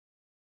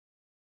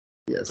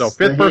 Yes. So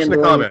fifth person to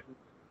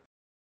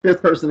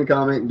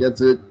comment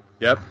gets it.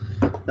 Yep.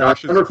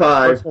 Number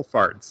 5. Personal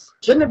farts.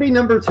 Shouldn't it be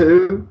number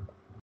 2?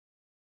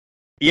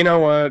 You know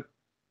what?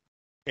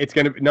 It's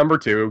going to be number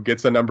 2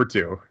 gets a number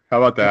 2. How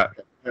about that?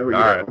 There we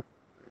All go. right.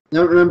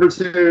 Number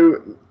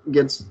 2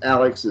 gets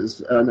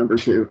Alex's number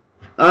 2.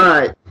 All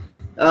right.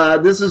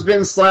 This has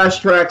been Slash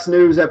Trax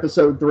News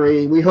Episode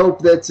 3. We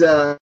hope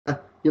that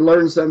you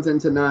learned something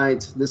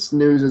tonight. This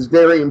news is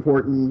very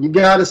important. You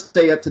got to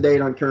stay up to date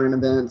on current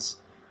events.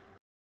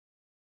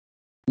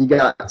 You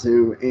got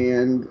to.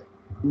 And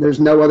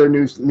there's no other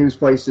news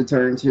place to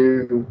turn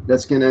to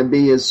that's going to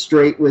be as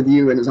straight with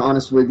you and as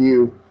honest with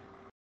you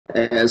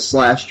as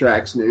Slash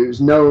Trax News.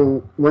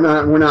 No,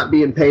 we're not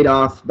being paid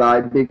off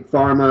by Big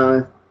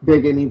Pharma,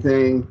 Big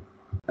anything,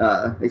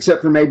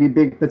 except for maybe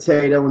Big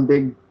Potato and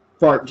Big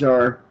Fart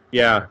Jar.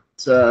 Yeah.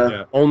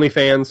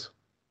 OnlyFans.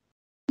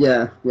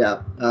 Yeah.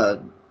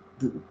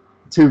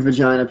 2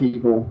 vagina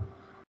people.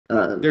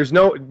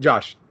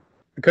 Josh,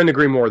 I couldn't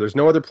agree more. There's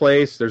no other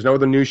place, there's no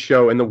other news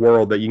show in the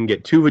world that you can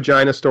get 2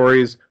 vagina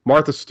stories,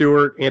 Martha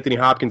Stewart, Anthony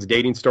Hopkins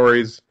dating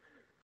stories,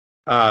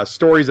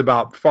 stories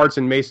about farts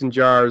in mason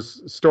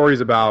jars,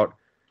 stories about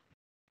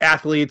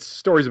athletes,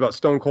 stories about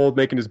Stone Cold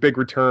making his big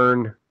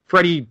return,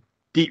 Freddie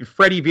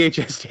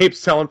VHS tapes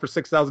selling for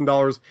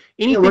 $6,000.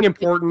 Anything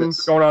important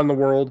going on in the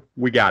world,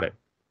 we got it.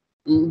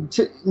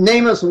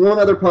 Name us one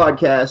other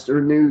podcast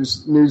or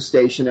news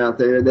station out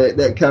there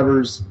that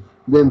covers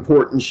the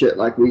important shit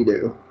like we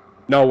do.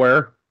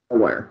 Nowhere.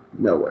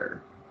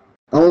 Nowhere.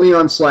 Only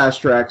on Slash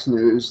Trax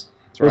News.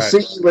 We'll see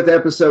you with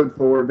episode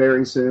 4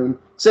 very soon.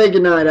 Say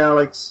goodnight,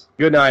 Alex.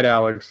 Good night,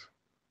 Alex.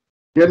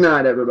 Good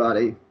night,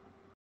 everybody.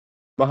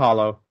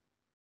 Mahalo.